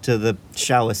wank to the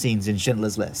shower scenes in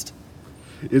Schindler's List.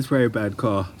 It's very bad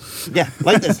call. Yeah,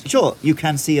 like this. Sure, you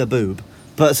can see a boob,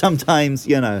 but sometimes,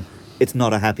 it's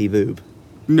not a happy boob.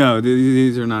 No,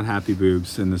 these are not happy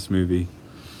boobs in this movie.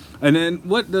 And then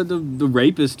what the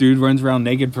rapist dude runs around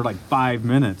naked for like 5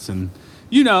 minutes and...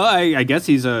 I guess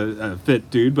he's a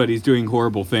fit dude, but he's doing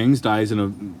horrible things, dies in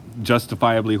a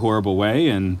justifiably horrible way,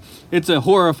 and it's a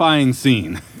horrifying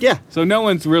scene. Yeah. So no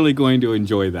one's really going to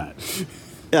enjoy that.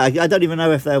 Yeah, I don't even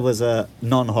know if there was a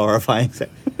non-horrifying scene.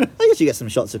 I guess you get some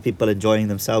shots of people enjoying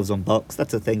themselves on box.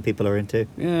 That's a thing people are into.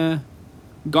 Yeah.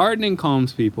 Gardening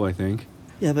calms people, I think.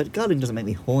 Yeah, but gardening doesn't make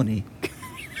me horny.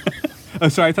 Oh,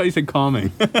 sorry, I thought you said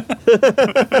calming.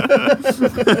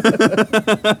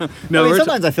 No,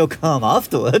 sometimes I feel calm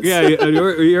afterwards. Yeah,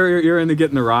 you're into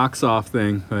getting the rocks off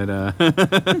thing, but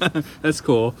that's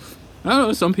cool. I don't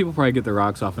know, some people probably get the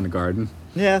rocks off in the garden.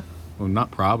 Yeah. Well,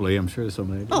 not probably, I'm sure there's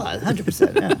somebody. Oh,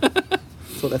 100%, yeah.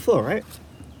 That's what they're for, right?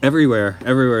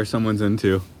 Everywhere someone's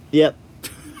into. Yep.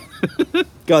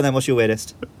 Go on then, what's your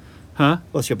weirdest? Huh?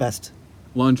 What's your best?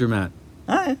 Laundromat.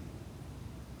 Alright.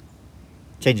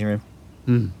 Changing room.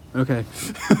 Okay.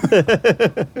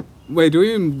 Wait, do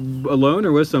we even alone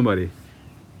or with somebody?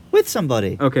 With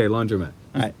somebody. Okay, laundromat.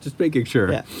 All right. Just making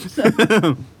sure. Yeah.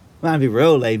 Man, it'd be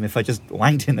real lame if I just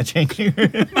wanked in the changing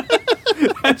room.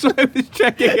 That's why I was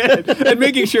checking in and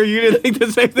making sure you didn't think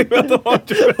the same thing about the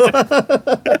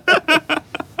laundromat.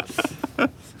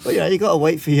 But you got to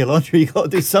wait for your laundry. You got to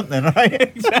do something, right?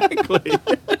 Exactly.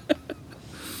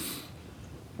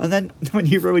 And then when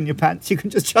you ruin your pants, you can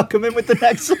just chuck them in with the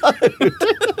next load.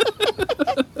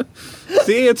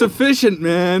 See, it's efficient,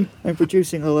 man. I'm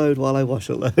producing a load while I wash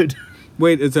a load.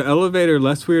 Wait, is the elevator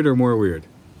less weird or more weird?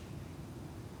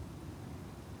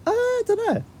 I don't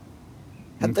know.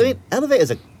 I Okay. mean,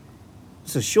 elevators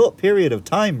it's a short period of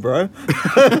time, bro.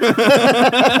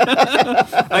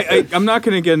 I'm not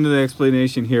going to get into the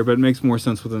explanation here, but it makes more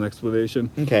sense with an explanation.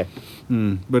 Okay.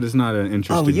 But it's not an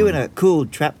interesting Oh, were you one. in a cool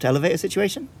trapped elevator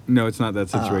situation? No, it's not that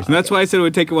situation. Ah, That's why I said it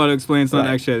would take a while to explain. It's not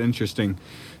Right. actually that interesting.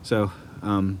 So,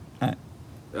 Alright.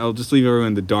 I'll just leave everyone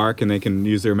in the dark and they can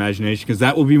use their imagination because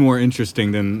that will be more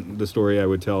interesting than the story I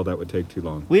would tell. That would take too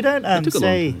long. We don't It took a long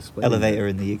say time to explain elevator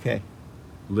in the UK.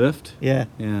 Lift? Yeah.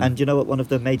 Yeah. And do you know what one of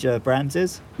the major brands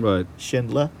is? Right.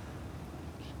 Schindler.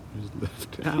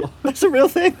 Lift. Ow. That's a real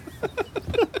thing.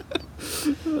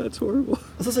 That's horrible.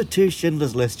 There's also 2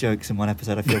 Schindler's List jokes in one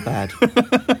episode. I feel bad.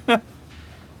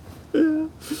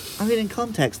 I mean, in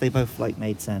context, they both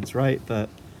made sense, right? But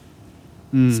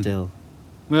still.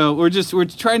 Well, we're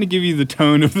trying to give you the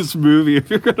tone of this movie if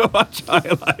you're going to watch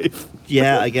High Life.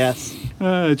 Yeah, I guess.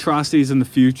 Atrocities in the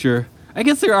future. I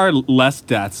guess there are less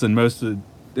deaths than most of the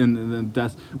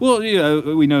deaths. Well,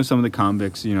 we know some of the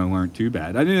convicts, weren't too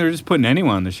bad. I think they're just putting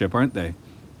anyone on the ship, aren't they?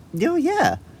 Oh,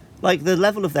 yeah. The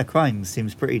level of their crimes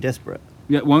seems pretty disparate.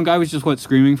 Yeah, one guy was just,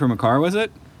 screaming from a car, was it?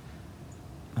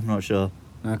 I'm not sure.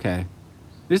 Okay.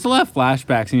 There's a lot of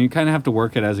flashbacks, and you kind of have to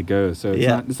work it as it goes. So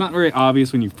it's not very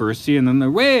obvious when you first see it, and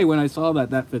then when I saw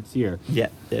that fits here. Yeah.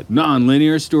 Yep.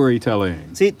 Non-linear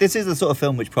storytelling. See, this is the sort of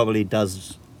film which probably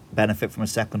does benefit from a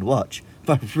second watch,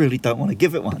 but I really don't want to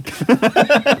give it one.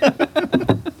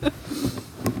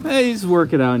 Hey, you just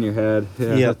work it out in your head.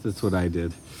 Yeah, Yep. that's what I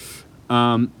did.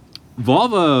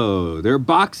 Volvo. They're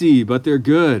boxy, but they're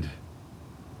good.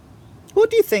 What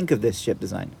do you think of this ship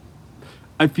design?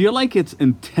 I feel like it's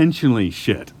intentionally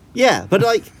shit. Yeah, but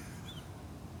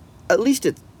at least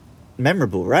it's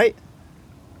memorable, right?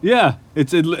 Yeah,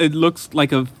 it looks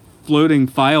like a floating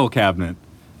file cabinet.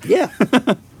 Yeah.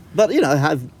 But,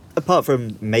 apart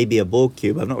from maybe a Borg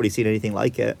cube, I've not really seen anything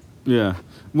like it. Yeah.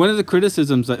 One of the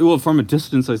criticisms, from a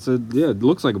distance, I said, yeah, it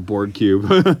looks like a board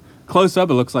cube. Close up,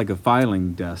 it looks like a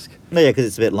filing desk. No, yeah, because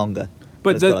it's a bit longer.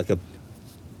 But it's got a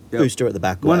booster at the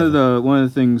back. One of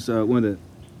the things, one of the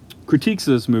critiques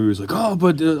of this movie was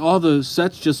but all the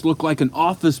sets just look like an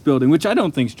office building, which I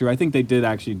don't think is true. I think they did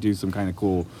actually do some kind of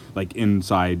cool,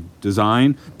 inside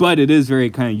design, but it is very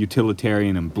kind of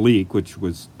utilitarian and bleak, which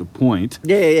was the point.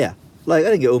 Yeah. I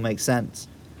think it all makes sense.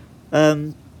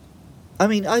 I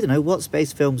mean, I don't know, what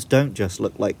space films don't just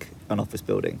look like an office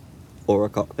building or a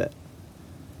cockpit?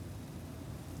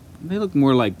 They look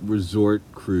more like resort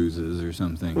cruises or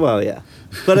something. Well, yeah.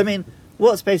 But I mean,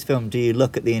 what space film do you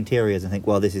look at the interiors and think,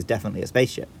 well, this is definitely a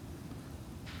spaceship?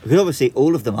 Because obviously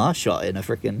all of them are shot in a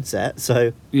freaking set,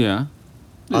 so... Yeah.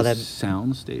 Are There's there-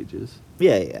 sound stages.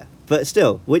 Yeah. But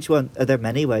still, which one... Are there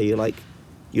many where you look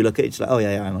at it, just oh,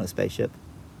 yeah, I'm on a spaceship?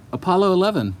 Apollo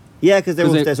 11. Yeah, because they're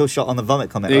 'Cause all shot on the Vomit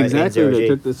Comet, right? Exactly. In They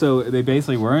zero G. took so they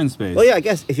basically were in space. Well, yeah, I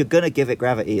guess if you're going to give it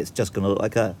gravity, it's just going to look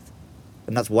like Earth.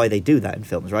 And that's why they do that in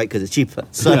films, right? Because it's cheaper.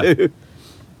 So,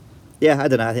 yeah, I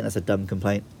don't know. I think that's a dumb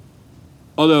complaint.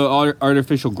 Although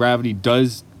artificial gravity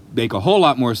does make a whole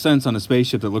lot more sense on a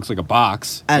spaceship that looks like a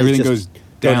box. And Everything it's goes just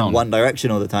going down. in one direction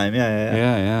all the time. Yeah.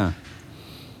 Yeah.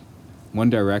 One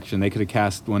Direction. They could have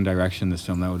cast One Direction in this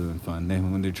film. That would have been fun.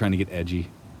 When they're trying to get edgy.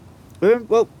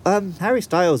 Well, Harry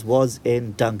Styles was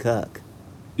in Dunkirk.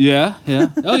 Yeah.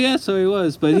 Oh, yeah, so he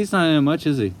was. But he's not in it much,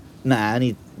 is he? Nah, and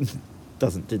he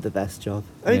doesn't do the best job.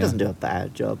 I mean, he Yeah. doesn't do a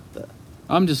bad job, but...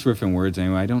 I'm just riffing words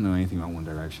anyway. I don't know anything about One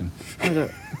Direction.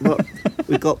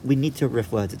 We need to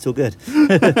riff words. It's all good.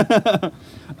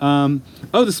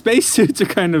 The spacesuits are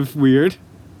kind of weird.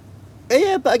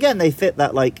 Yeah, but again, they fit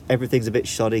that, everything's a bit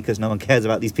shoddy because no one cares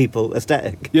about these people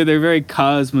aesthetic. Yeah, they're very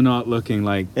cosmonaut looking,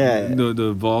 Yeah.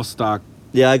 the Volstock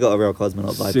Yeah, I got a real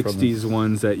cosmonaut vibe from them. 60s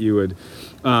ones that you would.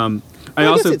 I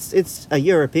guess it's a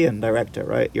European director,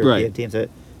 right? European team, so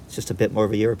it's just a bit more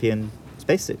of a European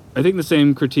spacesuit. I think the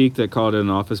same critique that called it an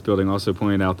office building also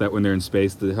pointed out that when they're in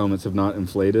space, the helmets have not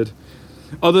inflated.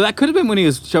 Although that could have been when he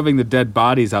was shoving the dead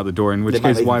bodies out the door, in which There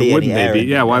might case, not why even be wouldn't any they air be? in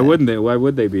Yeah, them, why yeah. wouldn't they? Why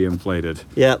would they be inflated?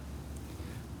 Yeah.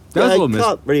 That was a I little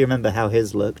can't really remember how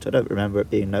his looked. I don't remember it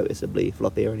being noticeably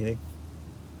floppy or anything.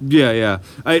 Yeah.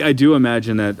 I do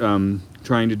imagine that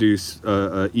trying to do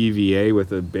a EVA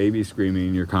with a baby screaming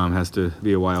in your comm has to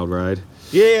be a wild ride.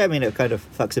 Yeah, I mean, it kind of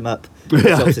fucks him up.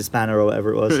 Yeah. Stops his spanner or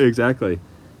whatever it was. Exactly.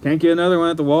 Can't get another one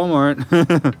at the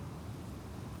Walmart.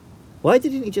 Why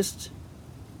didn't he just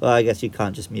Well, I guess you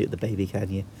can't just mute the baby, can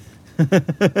you?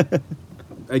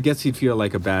 I guess he'd feel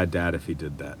like a bad dad if he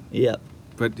did that. Yep.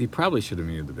 But he probably should have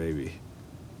muted the baby.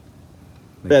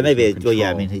 But maybe, there's well,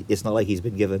 yeah, I control. mean, it's not like he's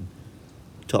been given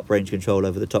top-range control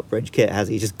over the top-range kit, has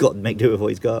he? He's just got to make do with what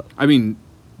he's got. I mean,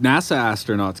 NASA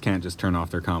astronauts can't just turn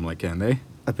off their comm, can they?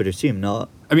 I would assume not.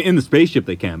 I mean, in the spaceship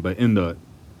they can, but in the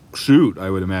suit, I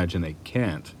would imagine they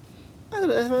can't. I don't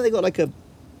know, haven't they got like a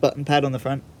button pad on the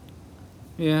front?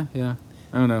 Yeah.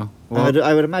 I don't know. Well,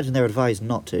 I would imagine they're advised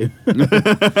not to.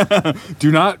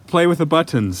 do not play with the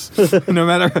buttons, no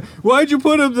matter... Why'd you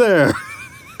put them there?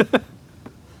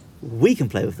 We can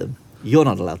play with them. You're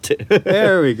not allowed to.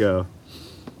 There we go.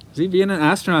 See, being an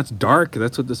astronaut's dark.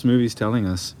 That's what this movie's telling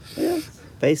us. Yeah.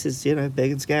 Space is,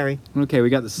 big and scary. Okay, we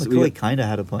got the... McCoy kind of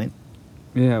had a point.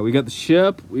 Yeah, we got the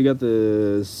ship. We got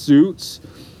the suits.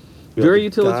 We got Very the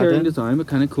utilitarian garden. design, but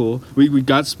kind of cool. We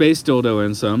got Space Dildo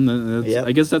in some. Yep.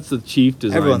 I guess that's the chief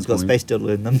design Everyone's got point. space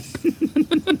dildo in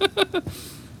them.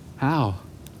 How?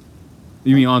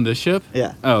 You mean on this ship?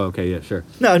 Yeah. Oh, okay, yeah, sure.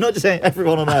 No, not just saying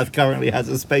everyone on Earth currently has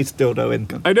a space dildo in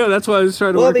them. I know, that's why I was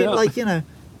trying to Well, I work mean, out.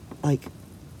 like,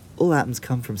 all atoms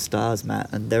come from stars,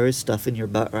 Matt, and there is stuff in your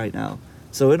butt right now.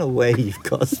 So in a way, you've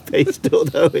got a space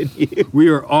dildo in you. We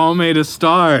are all made of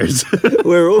stars.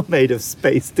 We're all made of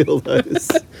space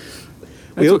dildos.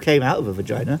 We all what- came out of a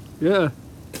vagina. Yeah.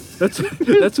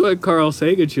 That's what Carl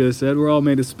Sagan should have said. We're all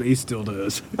made of space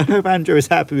dildos. I hope Andrew is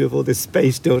happy with all this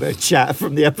space dildo chat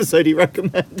from the episode he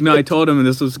recommended. No, I told him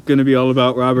this was going to be all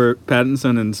about Robert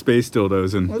Pattinson and space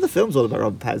dildos, and Well, the film's all about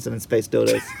Robert Pattinson and space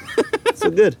dildos. So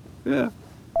good. yeah.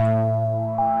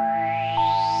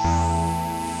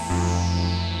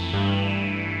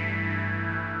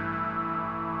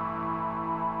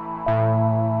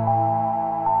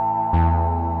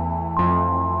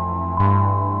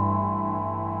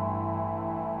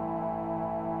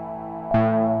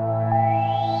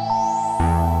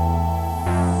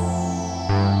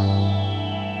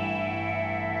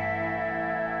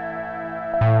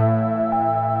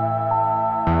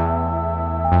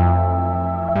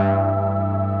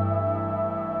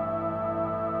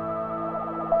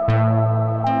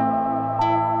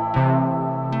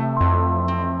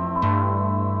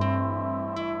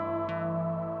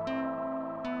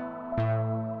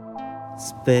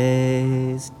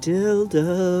 Space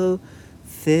dildo,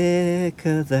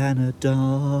 thicker than a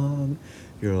dong.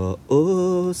 You're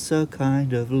oh so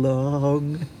kind of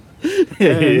long.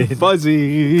 And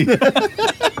fuzzy.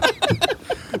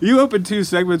 You opened 2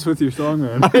 segments with your song,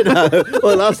 man. I know.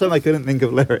 Well, last time I couldn't think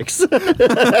of lyrics.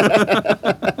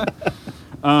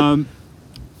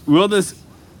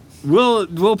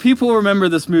 Will people remember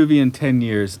this movie in 10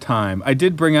 years' time? I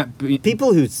did bring up...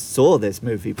 People who saw this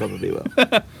movie probably will.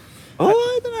 Oh,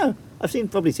 I don't know. I've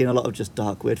probably seen a lot of just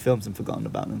dark, weird films and forgotten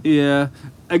about them. Yeah,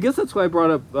 I guess that's why I brought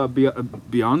up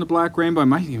Beyond the Black Rainbow. I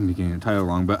might even be getting the title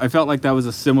wrong, but I felt like that was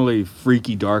a similarly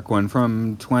freaky, dark one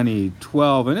from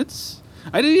 2012, and it's...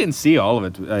 I didn't see all of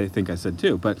it, I think I said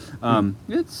too, but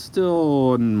it's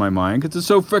still in my mind because it's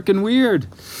so freaking weird.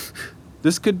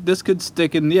 This could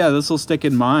stick in... Yeah, this will stick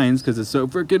in minds because it's so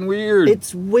freaking weird.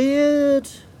 It's weird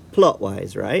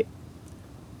plot-wise, right?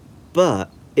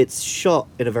 But it's shot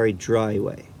in a very dry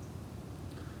way.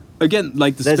 Again,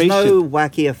 like the There's spaceship... no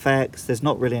wacky effects. There's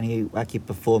not really any wacky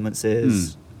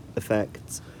performances,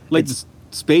 effects. Like It's-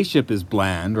 the spaceship is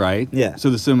bland, right? Yeah. So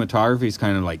the cinematography is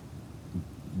kind of like,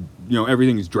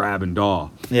 everything is drab and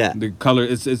dull. Yeah. The color,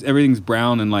 it's everything's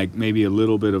brown and like maybe a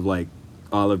little bit of like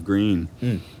olive green.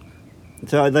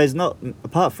 So there's not,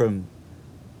 apart from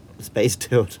Space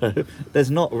Dildo, there's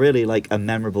not really like a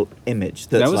memorable image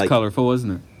that's That was like... colorful,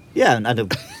 wasn't it? Yeah, and a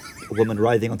woman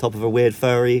writhing on top of a weird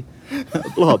furry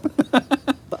blob.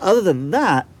 But other than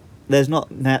that, there's not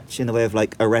much in the way of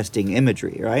like arresting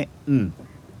imagery, right?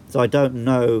 So I don't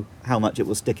know how much it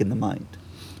will stick in the mind.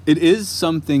 It is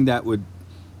something that would,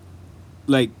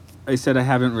 like I said, I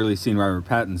haven't really seen Robert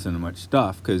Pattinson in much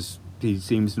stuff because he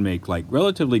seems to make like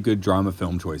relatively good drama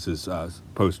film choices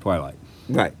post Twilight.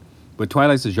 Right. But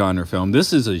Twilight's a genre film.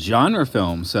 This is a genre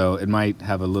film, so it might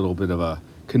have a little bit of a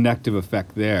connective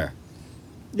effect there.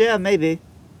 Yeah, maybe.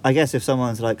 I guess if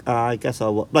someone's like, I guess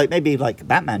I'll... Like, maybe like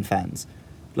Batman fans.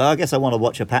 Like, I guess I want to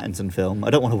watch a Pattinson film. I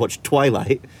don't want to watch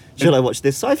Twilight. Should I watch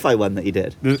this sci-fi one that he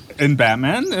did? And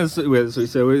Batman, as we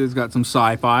said, it's got some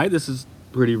sci-fi. This is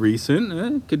pretty recent.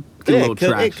 It could get a little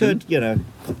traction. It could,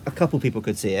 a couple people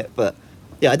could see it. But,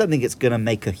 yeah, I don't think it's going to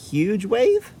make a huge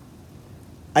wave.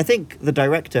 I think the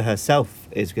director herself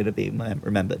is going to be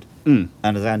remembered. And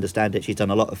as I understand it, she's done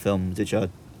a lot of films which are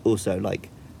also, like,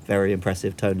 very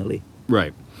impressive tonally.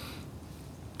 Right.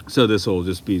 So this will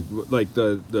just be like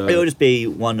It'll just be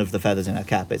one of the feathers in our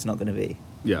cap. It's not going to be.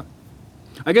 Yeah.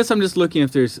 I guess I'm just looking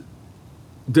if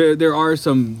there are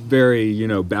some very,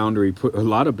 a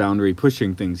lot of boundary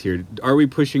pushing things here. Are we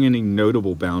pushing any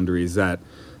notable boundaries that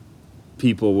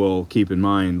people will keep in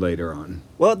mind later on?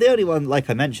 Well, the only one, like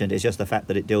I mentioned, is just the fact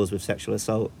that it deals with sexual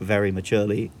assault very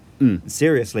maturely,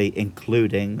 seriously,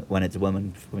 including when it's a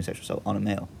woman performing sexual assault on a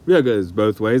male. Yeah, it goes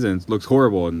both ways, and it looks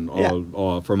horrible in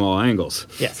all from all angles.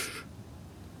 Yes.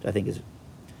 I think is.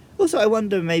 Also, I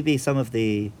wonder maybe some of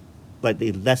the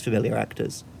less familiar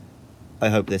actors. I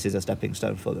hope this is a stepping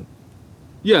stone for them.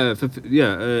 Yeah,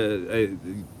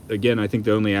 again, I think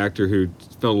the only actor who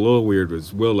felt a little weird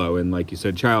was Willow, and like you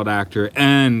said, child actor,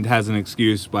 and has an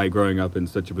excuse by growing up in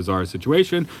such a bizarre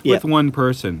situation with one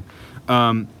person.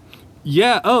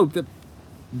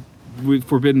 With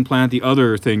Forbidden Planet, the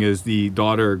other thing is the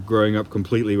daughter growing up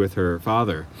completely with her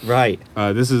father. Right.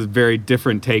 This is a very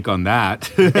different take on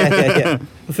that. yeah.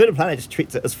 Forbidden Planet just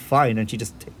treats it as fine, and she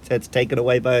just gets taken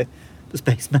away by the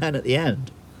spaceman at the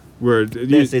end.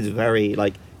 This is very,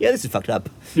 this is fucked up.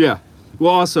 Yeah.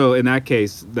 Well, also, in that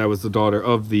case, that was the daughter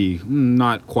of the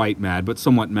not quite mad, but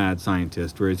somewhat mad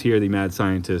scientist, whereas here the mad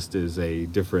scientist is a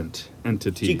different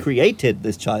entity. She created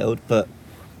this child, but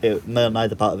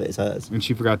neither part of it is hers. And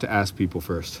she forgot to ask people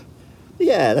first.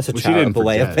 Yeah, that's a charitable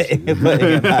way of putting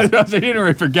it. She didn't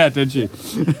really forget, did she?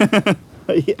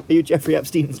 Are you Jeffrey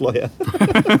Epstein's lawyer?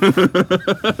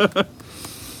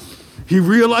 He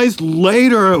realized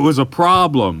later it was a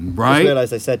problem, right? I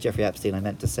realized I said Jeffrey Epstein. I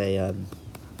meant to say,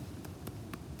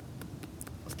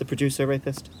 what's the producer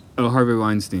rapist? Oh, Harvey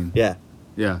Weinstein. Yeah.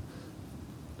 Yeah.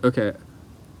 Okay.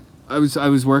 I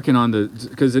was working on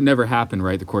because it never happened,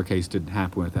 right? The court case didn't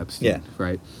happen with Epstein,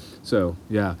 right? So,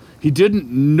 yeah. He didn't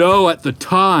know at the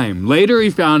time. Later he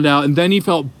found out, and then he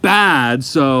felt bad,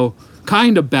 so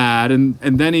kind of bad, and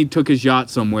then he took his yacht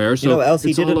somewhere, so you know what else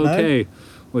he didn't know? Okay.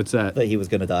 What's that? That he was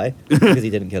going to die because he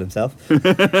didn't kill himself.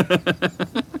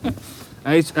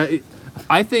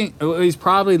 I think he's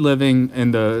probably living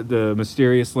in the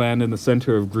mysterious land in the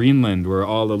center of Greenland where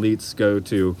all elites go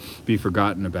to be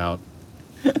forgotten about.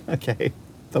 Okay.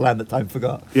 The land that time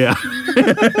forgot. Yeah.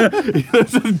 He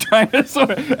lives with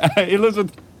dinosaurs. He lives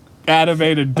with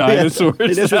animated dinosaurs.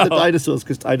 He lives with the dinosaurs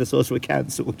because dinosaurs were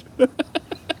cancelled.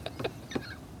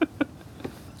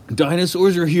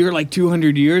 Dinosaurs were here like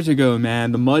 200 years ago,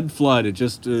 man. The mud flood, it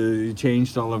just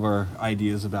changed all of our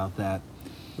ideas about that.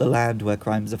 The land where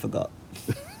crimes are forgot.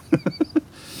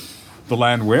 The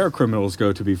land where criminals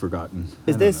go to be forgotten.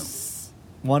 Is this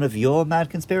one of your mad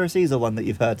conspiracies or one that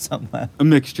you've heard somewhere? A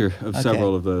mixture of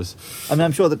several of those. I mean,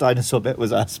 I'm sure the dinosaur bit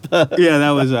was us, but... Yeah,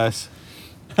 that was us.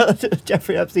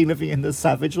 Jeffrey Epstein living in the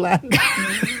savage land.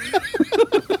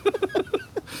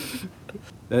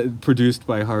 Produced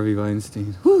by Harvey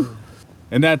Weinstein. Whew.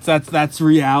 And that's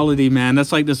reality, man.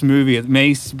 That's like this movie. It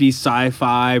may be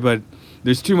sci-fi, but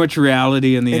there's too much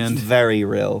reality in the end. It's very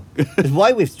real. It's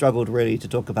why we've struggled really to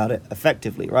talk about it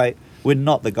effectively, right? We're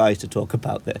not the guys to talk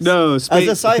about this. No, as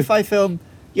a sci-fi film,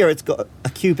 it's got a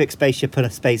cubic spaceship and a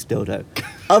space dildo.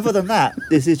 Other than that,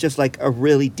 this is just like a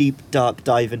really deep, dark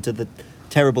dive into the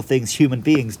terrible things human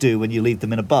beings do when you leave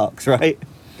them in a box, right?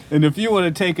 And if you want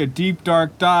to take a deep,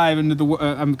 dark dive into the...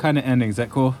 I'm kind of ending. Is that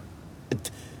cool?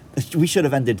 We should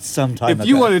have ended some time ago. If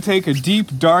you want to take a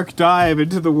deep, dark dive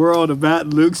into the world of Matt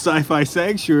and Luke's Sci-Fi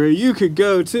Sanctuary, you could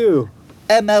go to...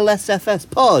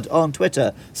 MLSFS Pod on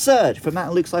Twitter. Search for Matt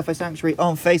and Luke's Sci-Fi Sanctuary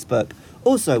on Facebook.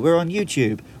 Also, we're on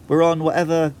YouTube. We're on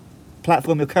whatever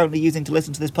platform you're currently using to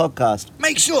listen to this podcast.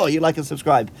 Make sure you like and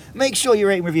subscribe. Make sure you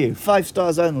rate and review. 5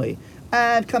 stars only.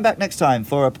 And come back next time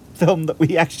for a film that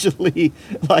we actually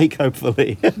like,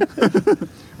 hopefully.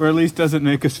 Or at least doesn't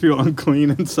make us feel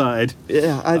unclean inside.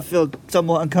 Yeah, I feel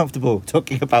somewhat uncomfortable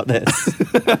talking about this.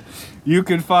 You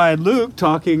can find Luke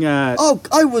talking at... Oh,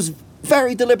 I was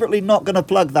very deliberately not going to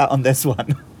plug that on this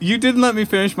one. You didn't let me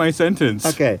finish my sentence.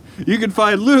 Okay. You can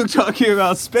find Luke talking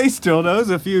about space dildos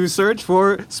if you search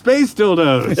for space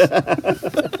dildos.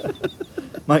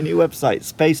 My new website,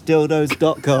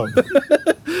 spacedildos.com.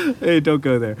 Hey, don't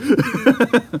go there.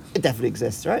 It definitely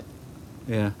exists, right?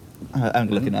 Yeah. I'm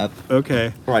looking it up.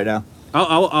 Okay. Right now.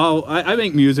 I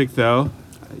make music though.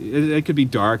 It could be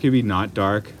dark. It could be not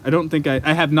dark. I don't think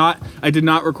I did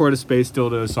not record a Space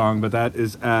Dildo song, but that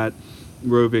is at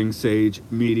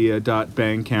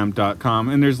rovingsagemedia.bandcamp.com,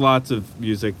 and there's lots of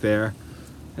music there.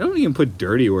 I don't even put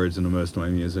dirty words into most of my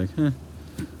music.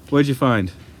 What'd you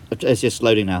find? It's just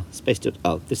loading now. Space dildo.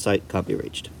 Oh, this site can't be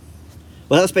reached.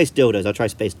 Well, that's Space Dildos. I'll try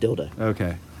Space Dildo.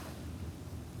 Okay.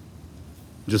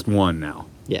 Just one now.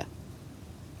 Yeah.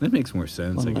 That makes more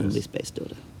sense, I guess. Only Space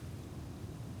Dildo.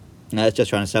 No, it's just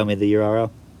trying to sell me the URL.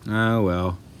 Oh,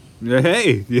 well.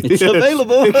 Hey! It's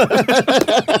available!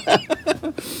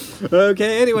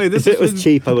 Okay, anyway, this If it was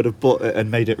cheap, I would have bought it and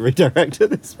made it redirect to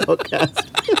this podcast.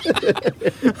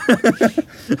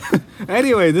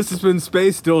 Anyway, this has been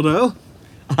Space Dildo.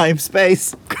 I'm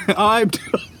Space. I'm...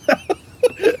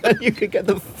 And you can get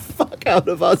the fuck out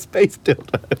of our Space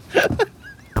Dildo.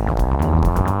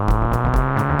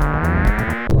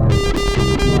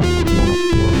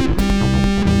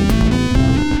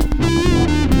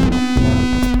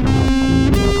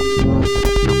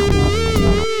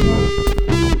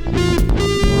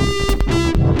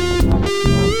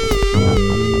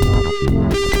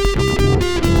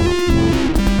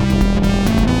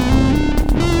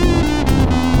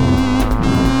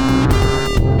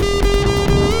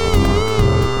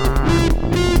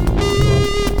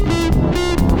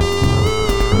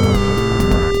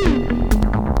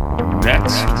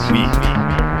 Next week,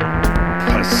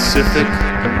 Pacific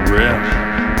Rim.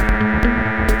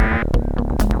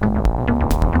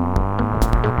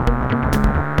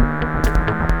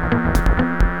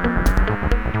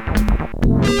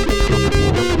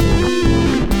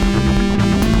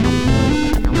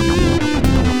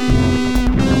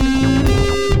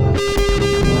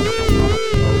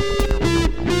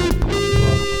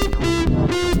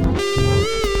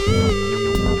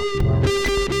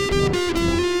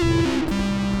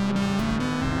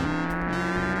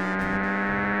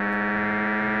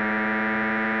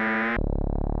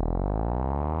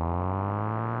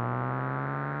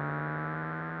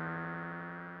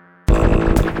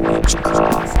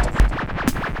 Witchcraft.